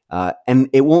cards, and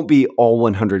it won't be all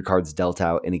 100 cards dealt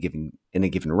out in a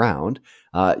given round.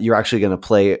 You're actually going to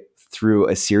play through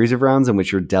a series of rounds in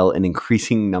which you're dealt an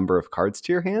increasing number of cards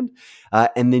to your hand,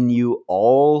 and then you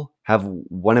all have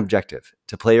one objective: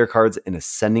 to play your cards in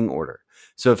ascending order.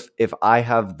 So if I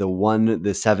have the 1,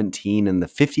 the 17, and the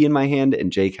 50 in my hand,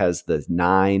 and Jake has the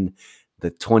 9,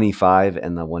 the 25,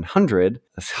 and the 100,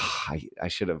 I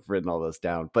should have written all those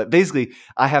down. But basically,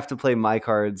 I have to play my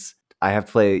cards. I have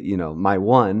to play, my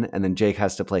 1, and then Jake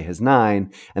has to play his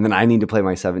 9, and then I need to play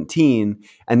my 17.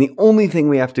 And the only thing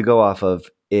we have to go off of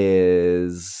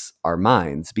is our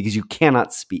minds, because you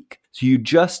cannot speak. So you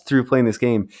just, through playing this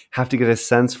game, have to get a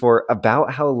sense for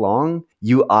about how long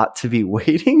you ought to be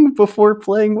waiting before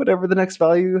playing whatever the next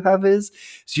value you have is.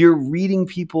 So you're reading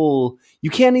people. You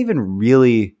can't even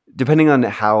really, depending on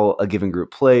how a given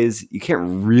group plays, you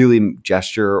can't really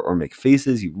gesture or make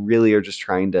faces. You really are just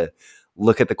trying to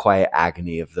look at the quiet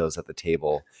agony of those at the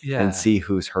table and see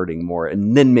who's hurting more.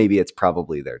 And then maybe it's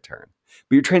probably their turn.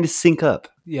 But you're trying to sync up.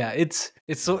 Yeah, it's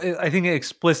so, I think it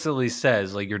explicitly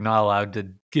says like you're not allowed to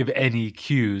give any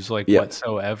cues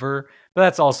whatsoever. But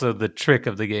that's also the trick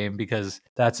of the game, because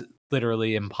that's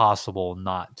literally impossible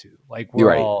not to. Like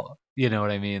we're all, you know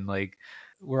what I mean? Like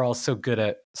we're all so good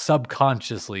at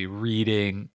subconsciously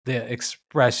reading the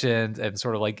expressions and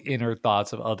sort of like inner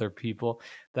thoughts of other people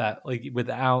that, like,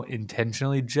 without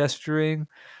intentionally gesturing,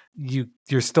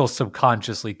 you're still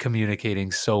subconsciously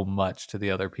communicating so much to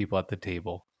the other people at the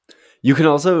table. You can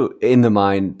also, in The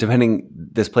Mind, depending,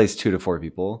 this plays 2 to 4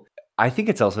 people. I think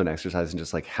it's also an exercise in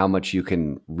just like how much you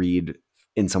can read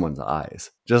in someone's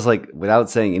eyes, just like without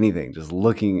saying anything, just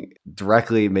looking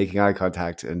directly, making eye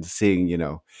contact, and seeing,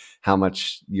 how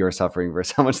much you're suffering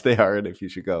versus how much they are, and if you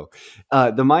should go.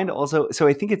 The Mind also, so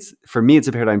I think for me, it's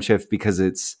a paradigm shift because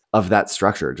it's of that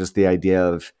structure, just the idea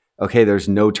of, okay, there's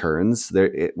no turns.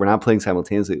 We're not playing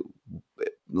simultaneously,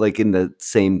 like in the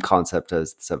same concept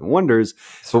as the Seven Wonders,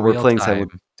 but we're playing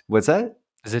simultaneously. What's that?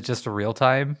 Is it just a real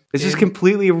time? It's just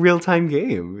completely a real time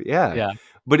game. Yeah.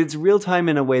 But it's real time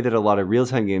in a way that a lot of real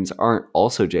time games aren't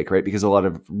also, Jake, right? Because a lot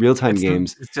of real time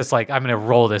games, it's just like, I'm going to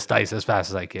roll this dice as fast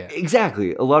as I can.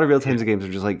 Exactly. A lot of real time games are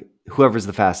just like, whoever's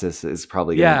the fastest is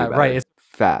probably going to do better. Right. It's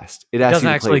fast. It doesn't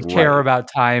actually care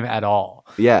about time at all.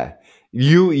 Yeah.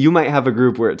 You might have a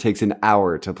group where it takes an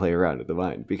hour to play around at The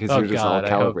Mind because you're just all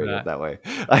calibrated that way.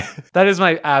 That is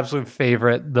my absolute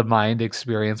favorite The Mind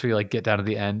experience, where you like get down to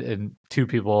the end and 2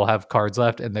 people have cards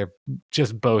left and they're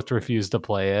just both refuse to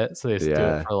play it. So they just do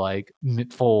it for like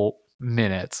full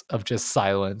minutes of just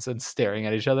silence and staring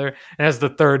at each other. And as the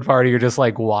third party, you're just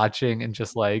like watching and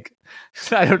just like,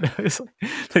 I don't know. It's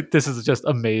like this is just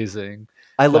amazing.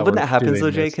 I love when that happens though,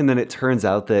 Jake, and then it turns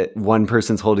out that one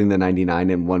person's holding the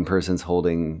 99 and one person's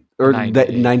holding, or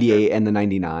the 98 and the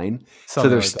 99. So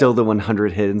there's still the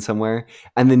 100 hidden somewhere.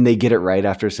 And then they get it right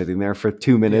after sitting there for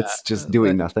 2 minutes just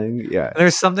doing nothing. Yeah.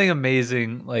 There's something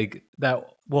amazing like that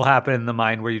will happen in The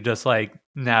Mind where you just like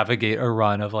navigate a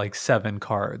run of like 7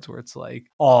 cards where it's like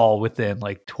all within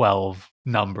like 12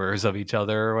 numbers of each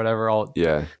other or whatever.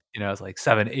 It's like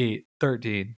 7, 8,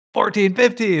 13. 14,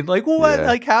 15. Like what? Yeah.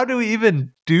 Like how do we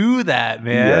even do that,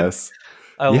 man? Yes.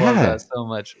 I love that so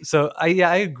much. So I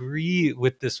agree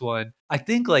with this one. I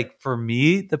think like for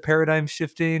me, the paradigm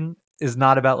shifting is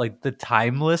not about like the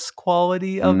timeless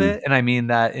quality of it. And I mean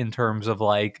that in terms of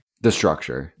like the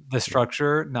structure. the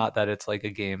structure, not that it's like a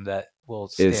game that will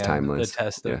It is stand the timeless.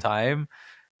 test of Yeah. time.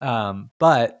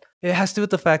 But it has to do with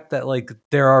the fact that like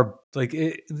there are like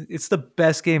it's the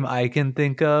best game I can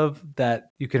think of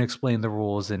that you can explain the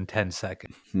rules in 10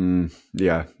 seconds.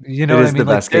 Yeah. You know It what I is the mean?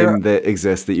 Like best game that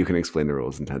exists that you can explain the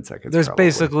rules in 10 seconds, there's probably.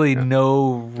 basically Yeah.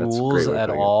 no That's a rules great way of at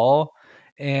putting it. all.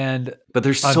 And But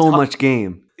there's on so top, much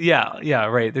game. yeah,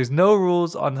 right. There's no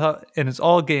rules on top, and it's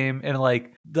all game. And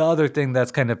like the other thing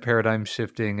that's kind of paradigm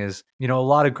shifting is, a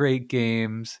lot of great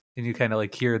games, and you kind of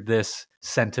like hear this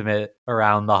sentiment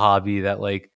around the hobby that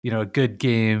like, a good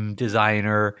game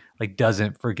designer like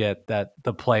doesn't forget that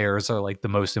the players are like the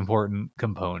most important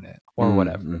component or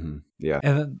whatever. Mm-hmm. Yeah.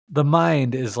 And then the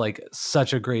mind is like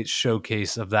such a great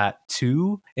showcase of that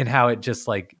too, and how it just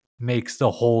like makes the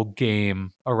whole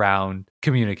game around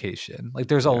communication. Like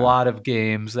there's a Yeah. lot of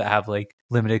games that have like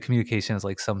limited communication as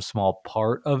like some small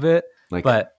part of it. Like,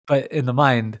 But in the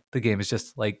mind, the game is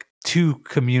just like to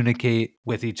communicate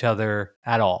with each other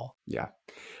at all. yeah.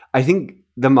 I think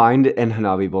the Mind and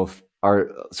Hanabi both are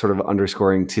sort of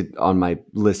underscoring on my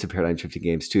list of paradigm shifting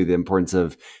games too, the importance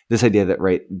of this idea that,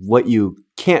 right, what you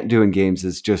can't do in games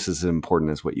is just as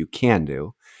important as what you can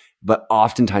do. But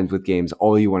oftentimes with games,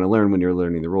 all you want to learn when you're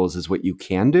learning the rules is what you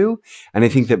can do. And I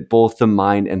think that both the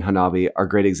Mind and Hanabi are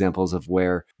great examples of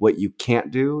where what you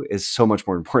can't do is so much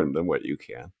more important than what you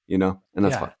can, And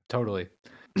that's fun. Totally.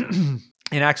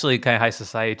 And actually, kind of high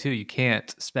society too, you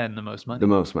can't spend the most money. The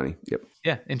most money. Yep.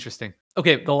 Yeah, interesting.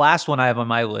 Okay, the last one I have on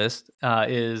my list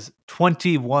is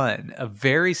 21, a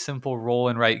very simple roll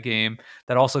and write game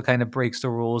that also kind of breaks the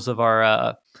rules of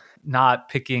our not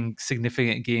picking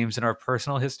significant games in our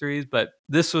personal histories. But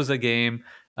this was a game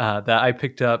that I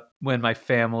picked up when my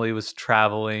family was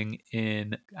traveling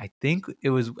in, I think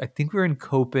we were in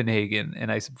Copenhagen,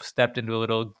 and I stepped into a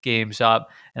little game shop,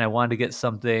 and I wanted to get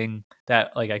something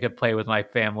that like I could play with my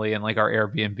family in like our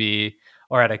Airbnb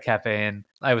or at a cafe, and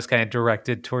I was kind of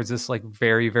directed towards this like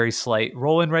very, very slight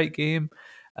roll and write game.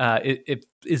 It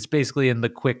is basically in the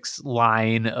Quicks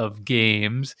line of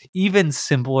games, even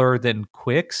simpler than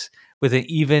Quicks, with an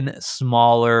even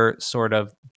smaller sort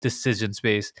of decision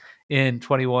space. In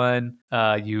 21,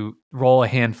 you roll a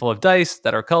handful of dice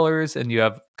that are colors, and you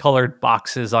have colored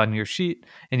boxes on your sheet,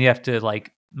 and you have to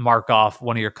like mark off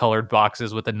one of your colored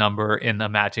boxes with a number in a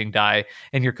matching die,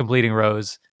 and you're completing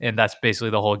rows, and that's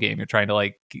basically the whole game. You're trying to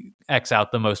like X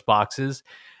out the most boxes.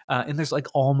 And there's like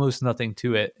almost nothing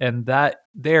to it. And that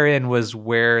therein was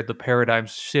where the paradigm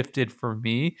shifted for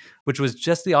me, which was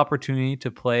just the opportunity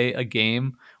to play a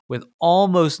game with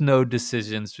almost no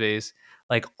decision space,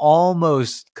 like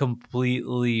almost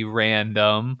completely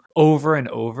random over and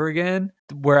over again,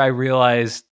 where I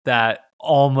realized that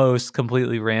almost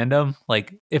completely random,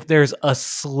 like if there's a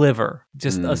sliver,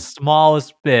 just a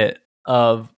smallest bit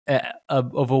of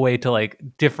a way to like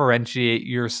differentiate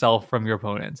yourself from your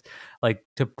opponents, like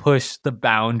to push the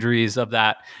boundaries of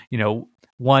that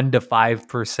 1 to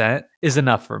 5% is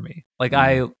enough for me. Like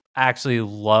I actually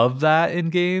love that in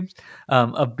games,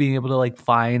 of being able to like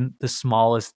find the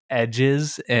smallest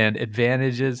edges and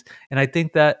advantages. And I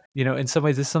think that in some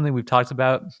ways this is something we've talked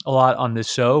about a lot on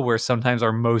this show, where sometimes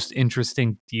our most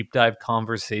interesting deep dive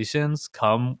conversations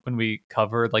come when we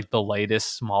cover like the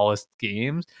lightest, smallest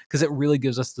games, because it really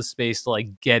gives us the space to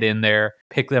like get in there,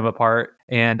 pick them apart.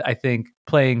 And I think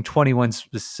playing 21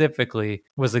 specifically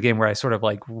was the game where I sort of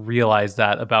like realized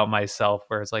that about myself,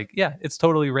 where it's like, yeah, it's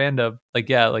totally random. Like,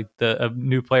 yeah, like a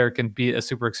new player can beat a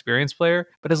super experienced player,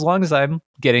 but as long as I'm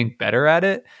getting better at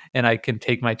it and I can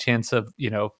take my chance of,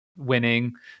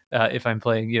 winning, if I'm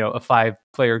playing, a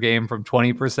 5-player game from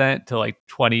 20% to like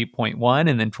 20.1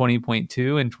 and then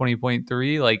 20.2 and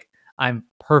 20.3, like I'm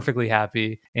perfectly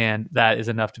happy. And that is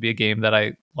enough to be a game that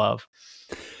I love.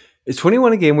 Is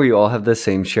 21 a game where you all have the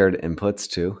same shared inputs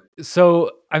too?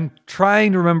 So I'm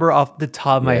trying to remember off the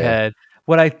top of my head.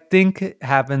 What I think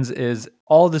happens is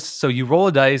all this. So you roll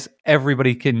a dice,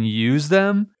 everybody can use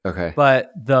them. Okay.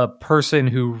 But the person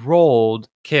who rolled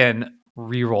can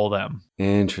re-roll them.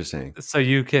 Interesting. So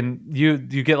you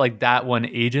get like that one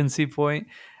agency point.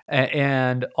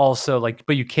 And also like,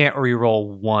 but you can't re-roll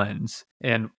ones,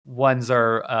 and ones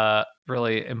are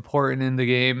really important in the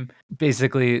game.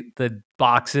 Basically, the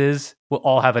boxes will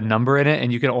all have a number in it,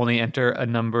 and you can only enter a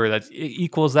number that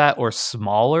equals that or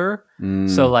smaller.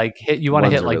 So like you want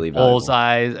to hit like really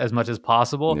bullseyes as much as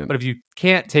possible. Yep. But if you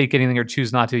can't take anything or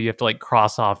choose not to, you have to like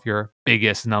cross off your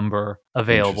biggest number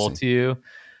available to you.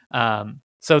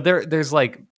 So there's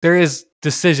like there is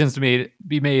decisions to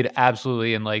be made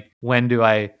absolutely, and like when do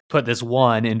I put this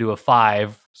 1 into a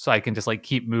 5 so I can just like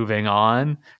keep moving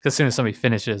on? 'Cause as soon as somebody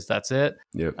finishes, that's it.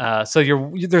 Yep. So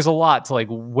there's a lot to like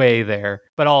weigh there,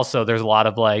 but also there's a lot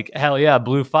of like, hell yeah,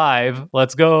 blue 5,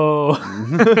 let's go.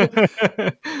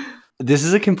 This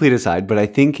is a complete aside, but I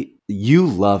think you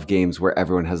love games where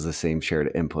everyone has the same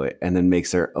shared input and then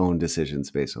makes their own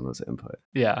decisions based on those input.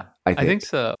 Yeah, I I think think.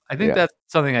 so. I think Yeah. that's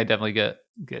something I definitely get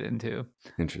into.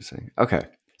 Interesting. Okay.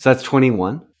 So that's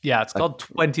 21. Yeah, it's called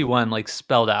 21, like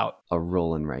spelled out. A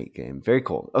roll and write game. Very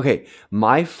cool. Okay.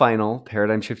 My final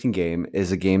paradigm shifting game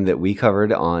is a game that we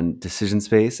covered on Decision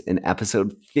Space in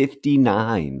episode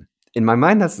 59. In my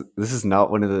mind, this is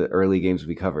not one of the early games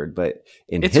we covered, but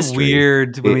in It's history,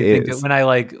 weird when we think is. when I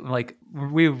like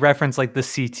we referenced like the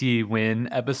CT win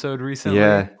episode recently.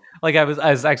 Yeah. Like I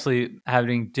was actually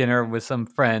having dinner with some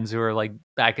friends who are like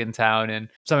back in town, and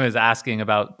someone was asking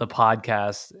about the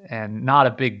podcast, and not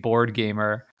a big board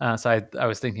gamer. So I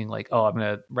was thinking like, oh, I'm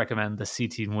gonna recommend the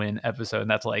CT win episode,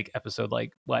 and that's like episode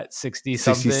like what 60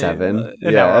 something, 67. and now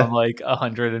Yeah. I'm like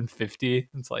 150.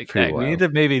 It's like, Pretty dang, we need wild. to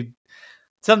maybe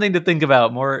something to think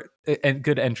about, more and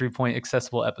good entry point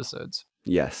accessible episodes.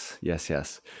 Yes.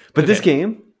 But this Okay.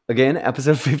 game, again,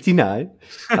 episode 59,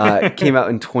 came out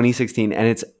in 2016, and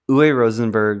it's Uwe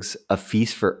Rosenberg's A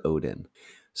Feast for Odin.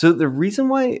 So the reason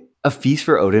why A Feast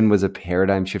for Odin was a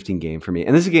paradigm shifting game for me,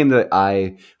 and this is a game that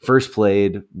I first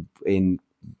played in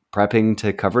prepping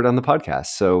to cover it on the podcast,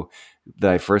 so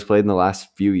that I first played in the last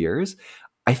few years,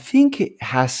 I think it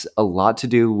has a lot to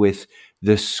do with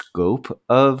the scope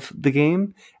of the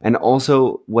game and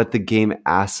also what the game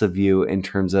asks of you in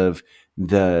terms of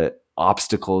the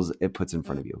obstacles it puts in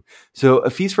front of you. So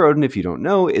A Feast for Odin, if you don't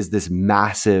know, is this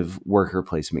massive worker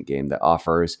placement game that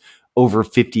offers over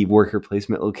 50 worker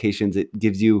placement locations. It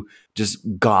gives you just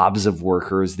gobs of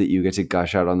workers that you get to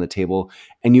gush out on the table.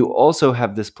 And you also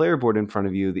have this player board in front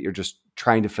of you that you're just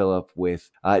trying to fill up with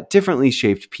differently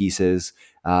shaped pieces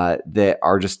that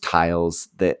are just tiles.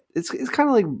 That it's kind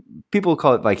of like, people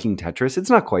call it Viking Tetris. It's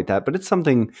not quite that, but it's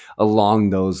something along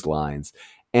those lines.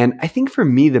 And I think for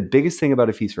me, the biggest thing about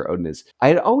A Feast for Odin is I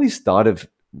had always thought of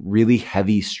really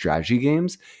heavy strategy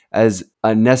games as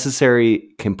a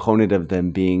necessary component of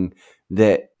them being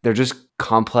that they're just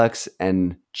complex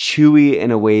and chewy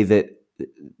in a way that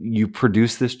you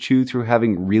produce this chew through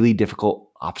having really difficult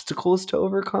obstacles to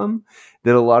overcome,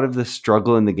 that a lot of the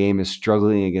struggle in the game is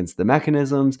struggling against the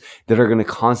mechanisms that are going to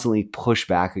constantly push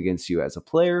back against you as a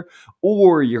player,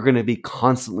 or you're going to be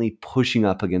constantly pushing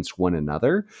up against one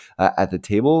another at the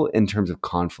table in terms of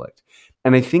conflict.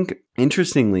 And I think,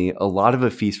 interestingly, a lot of A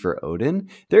Feast for Odin,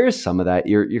 there is some of that.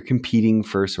 You're competing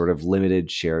for sort of limited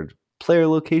shared player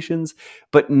locations,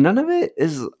 but none of it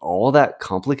is all that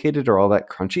complicated or all that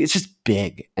crunchy. It's just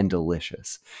big and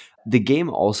delicious. The game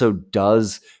also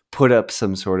does put up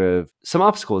some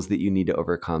obstacles that you need to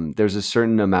overcome. There's a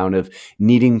certain amount of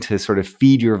needing to sort of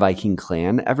feed your Viking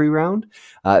clan every round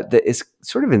that is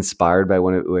sort of inspired by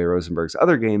one of Uwe Rosenberg's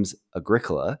other games,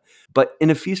 Agricola. But in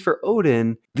A Feast for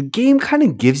Odin, the game kind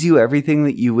of gives you everything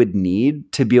that you would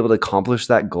need to be able to accomplish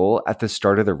that goal at the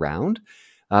start of the round.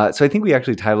 So I think we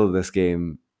actually titled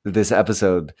this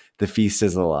episode, The Feast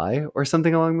is a Lie, or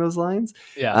something along those lines.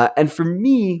 Yeah. And for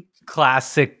me,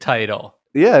 Classic title.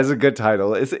 yeah, it's a good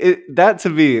title. That to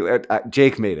me,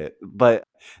 Jake made it, but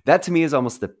that to me is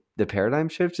almost the paradigm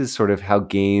shift, is sort of how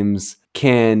games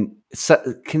can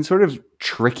sort of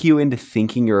trick you into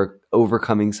thinking you're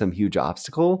overcoming some huge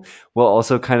obstacle while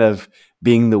also kind of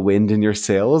being the wind in your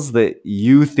sails that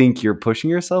you think you're pushing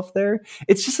yourself there.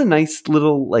 It's just a nice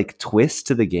little like twist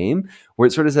to the game where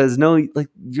it sort of says, no, like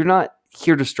you're not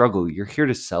here to struggle, you're here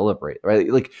to celebrate, right?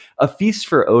 Like A Feast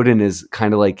for Odin is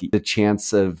kind of like the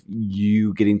chance of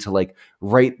you getting to like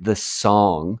write the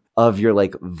song of your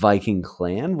like Viking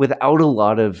clan without a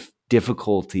lot of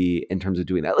difficulty in terms of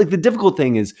doing that. Like the difficult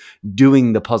thing is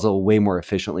doing the puzzle way more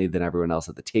efficiently than everyone else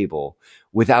at the table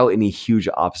without any huge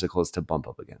obstacles to bump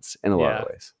up against in a lot of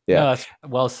ways. Yeah. No, that's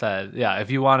well said. Yeah. If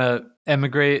you want to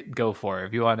emigrate, go for it.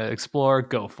 If you want to explore,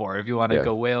 go for it. If you want to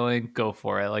go whaling, go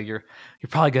for it. Like you're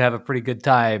probably gonna have a pretty good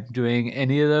time doing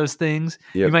any of those things.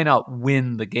 Yep. You might not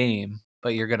win the game,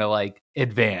 but you're gonna like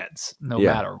advance no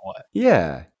matter what.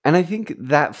 Yeah. And I think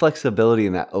that flexibility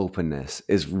and that openness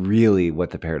is really what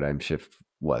the paradigm shift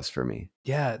was for me.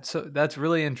 Yeah, so that's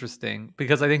really interesting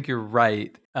because I think you're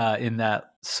right in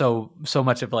that so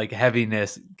much of like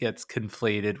heaviness gets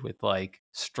conflated with like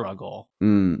struggle,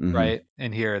 right?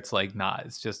 And here it's like not,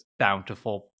 it's just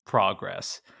bountiful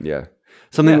progress. Yeah.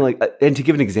 Something like, and to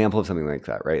give an example of something like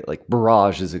that, right? Like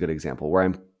Barrage is a good example where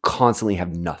I'm constantly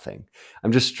have nothing.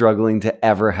 I'm just struggling to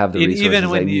ever have the And resources even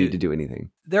when I you- need to do anything.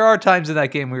 There are times in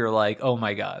that game where you're like, oh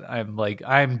my God,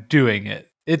 I'm doing it.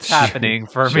 It's Sure, happening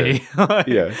for sure. me. Like,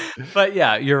 Yeah. But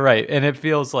yeah, you're right. And it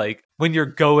feels like when you're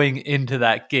going into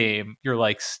that game, you're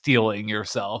like stealing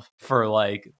yourself for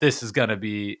like, this is going to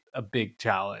be a big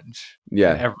challenge.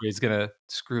 Yeah. And everybody's going to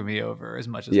screw me over as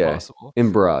much as Yeah. possible.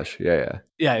 In Barrage. Yeah.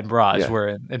 Yeah, in Barrage, Yeah.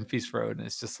 where in Feast Road, and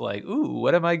it's just like, ooh,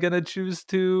 what am I going to choose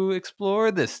to explore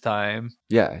this time?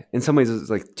 Yeah. In some ways, it's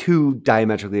like two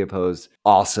diametrically opposed,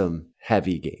 awesome,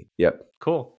 heavy game. Yep.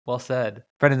 Cool. Well said.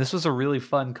 Brendan, this was a really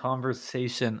fun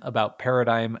conversation about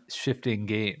paradigm shifting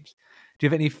games. Do you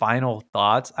have any final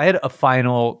thoughts? I had a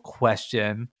final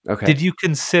question. Okay. Did you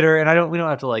consider, and we don't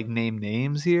have to like name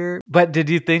names here, but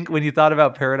did you think when you thought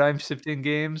about paradigm shifting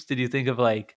games, did you think of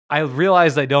like, I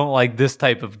realized I don't like this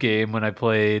type of game when I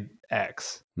played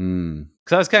X? Because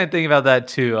I was kind of thinking about that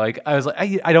too. Like I was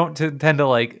like, I don't tend to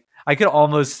like, I could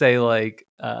almost say like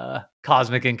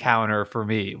Cosmic Encounter for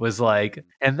me was like,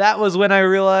 and that was when I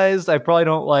realized I probably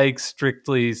don't like,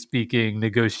 strictly speaking,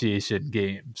 negotiation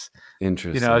games.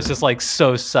 Interesting. You know, it's just like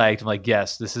so psyched. I'm like,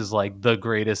 yes, this is like the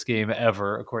greatest game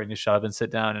ever, according to Shut Up and Sit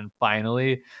Down, and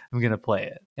finally I'm gonna play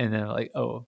it. And then like,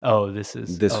 oh, this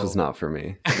was not for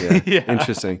me. Yeah. Yeah.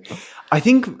 Interesting. I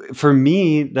think for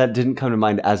me, that didn't come to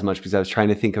mind as much because I was trying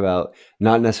to think about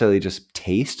not necessarily just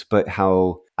taste, but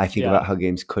how I think about how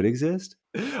games could exist.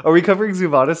 Are we covering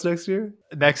Zuvadis next year?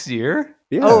 Next year?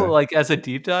 Yeah. Oh, like as a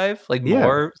deep dive? Like Yeah.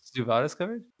 more Zuvadis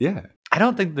covered? Yeah. I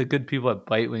don't think the good people at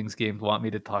Bite Wings Games want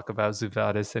me to talk about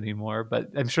Zuvadis anymore, but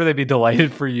I'm sure they'd be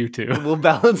delighted for you too. We'll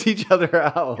balance each other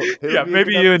out. It'll Yeah, be a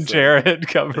maybe good you and episode. Jared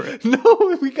cover it. No,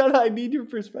 I need your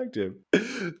perspective.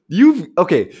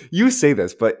 You say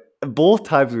this, but both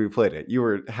times we played it, you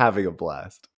were having a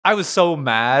blast. I was so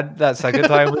mad that second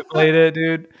time we played it,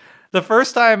 dude. The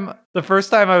first time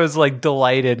I was like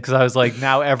delighted because I was like,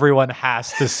 now everyone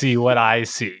has to see what I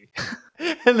see.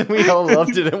 And then we all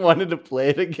loved it and wanted to play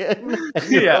it again.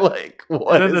 And you Yeah. were like,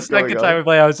 what And then the is going second on? time we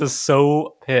played, I was just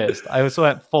so pissed. I was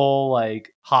went full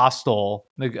like hostile.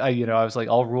 Like, I was like,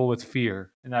 I'll rule with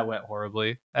fear, and that went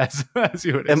horribly, as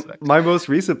you would And expect. my most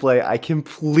recent play, I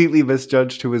completely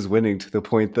misjudged who was winning to the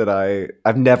point that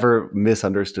I've never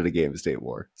misunderstood a game state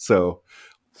war. So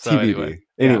TBD.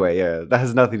 Anyway, yeah, that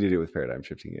has nothing to do with paradigm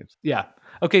shifting games. Yeah.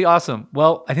 Okay, awesome.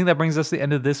 Well, I think that brings us to the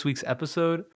end of this week's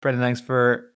episode. Brendan, thanks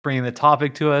for bringing the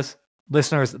topic to us.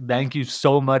 Listeners, thank you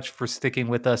so much for sticking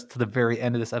with us to the very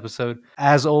end of this episode.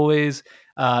 As always,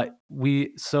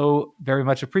 we so very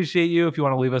much appreciate you. If you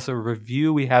want to leave us a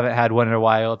review, we haven't had one in a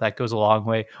while. That goes a long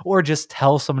way. Or just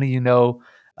tell somebody you know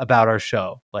about our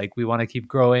show. Like, we want to keep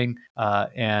growing,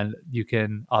 and you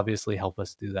can obviously help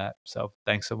us do that. So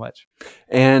thanks so much.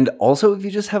 And also, if you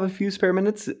just have a few spare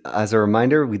minutes, as a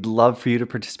reminder, we'd love for you to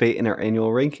participate in our annual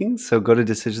rankings. So go to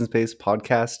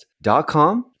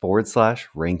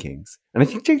decisionspacepodcast.com/rankings. And I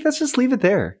think, Jake, let's just leave it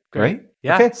there. Great. Right?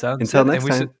 Yeah. Okay. Sounds Until good. next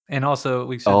time. And also,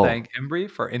 we should thank Embry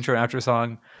for intro and outro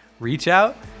song Reach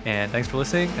Out. And thanks for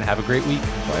listening, and have a great week.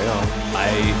 Bye, y'all.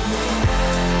 Bye.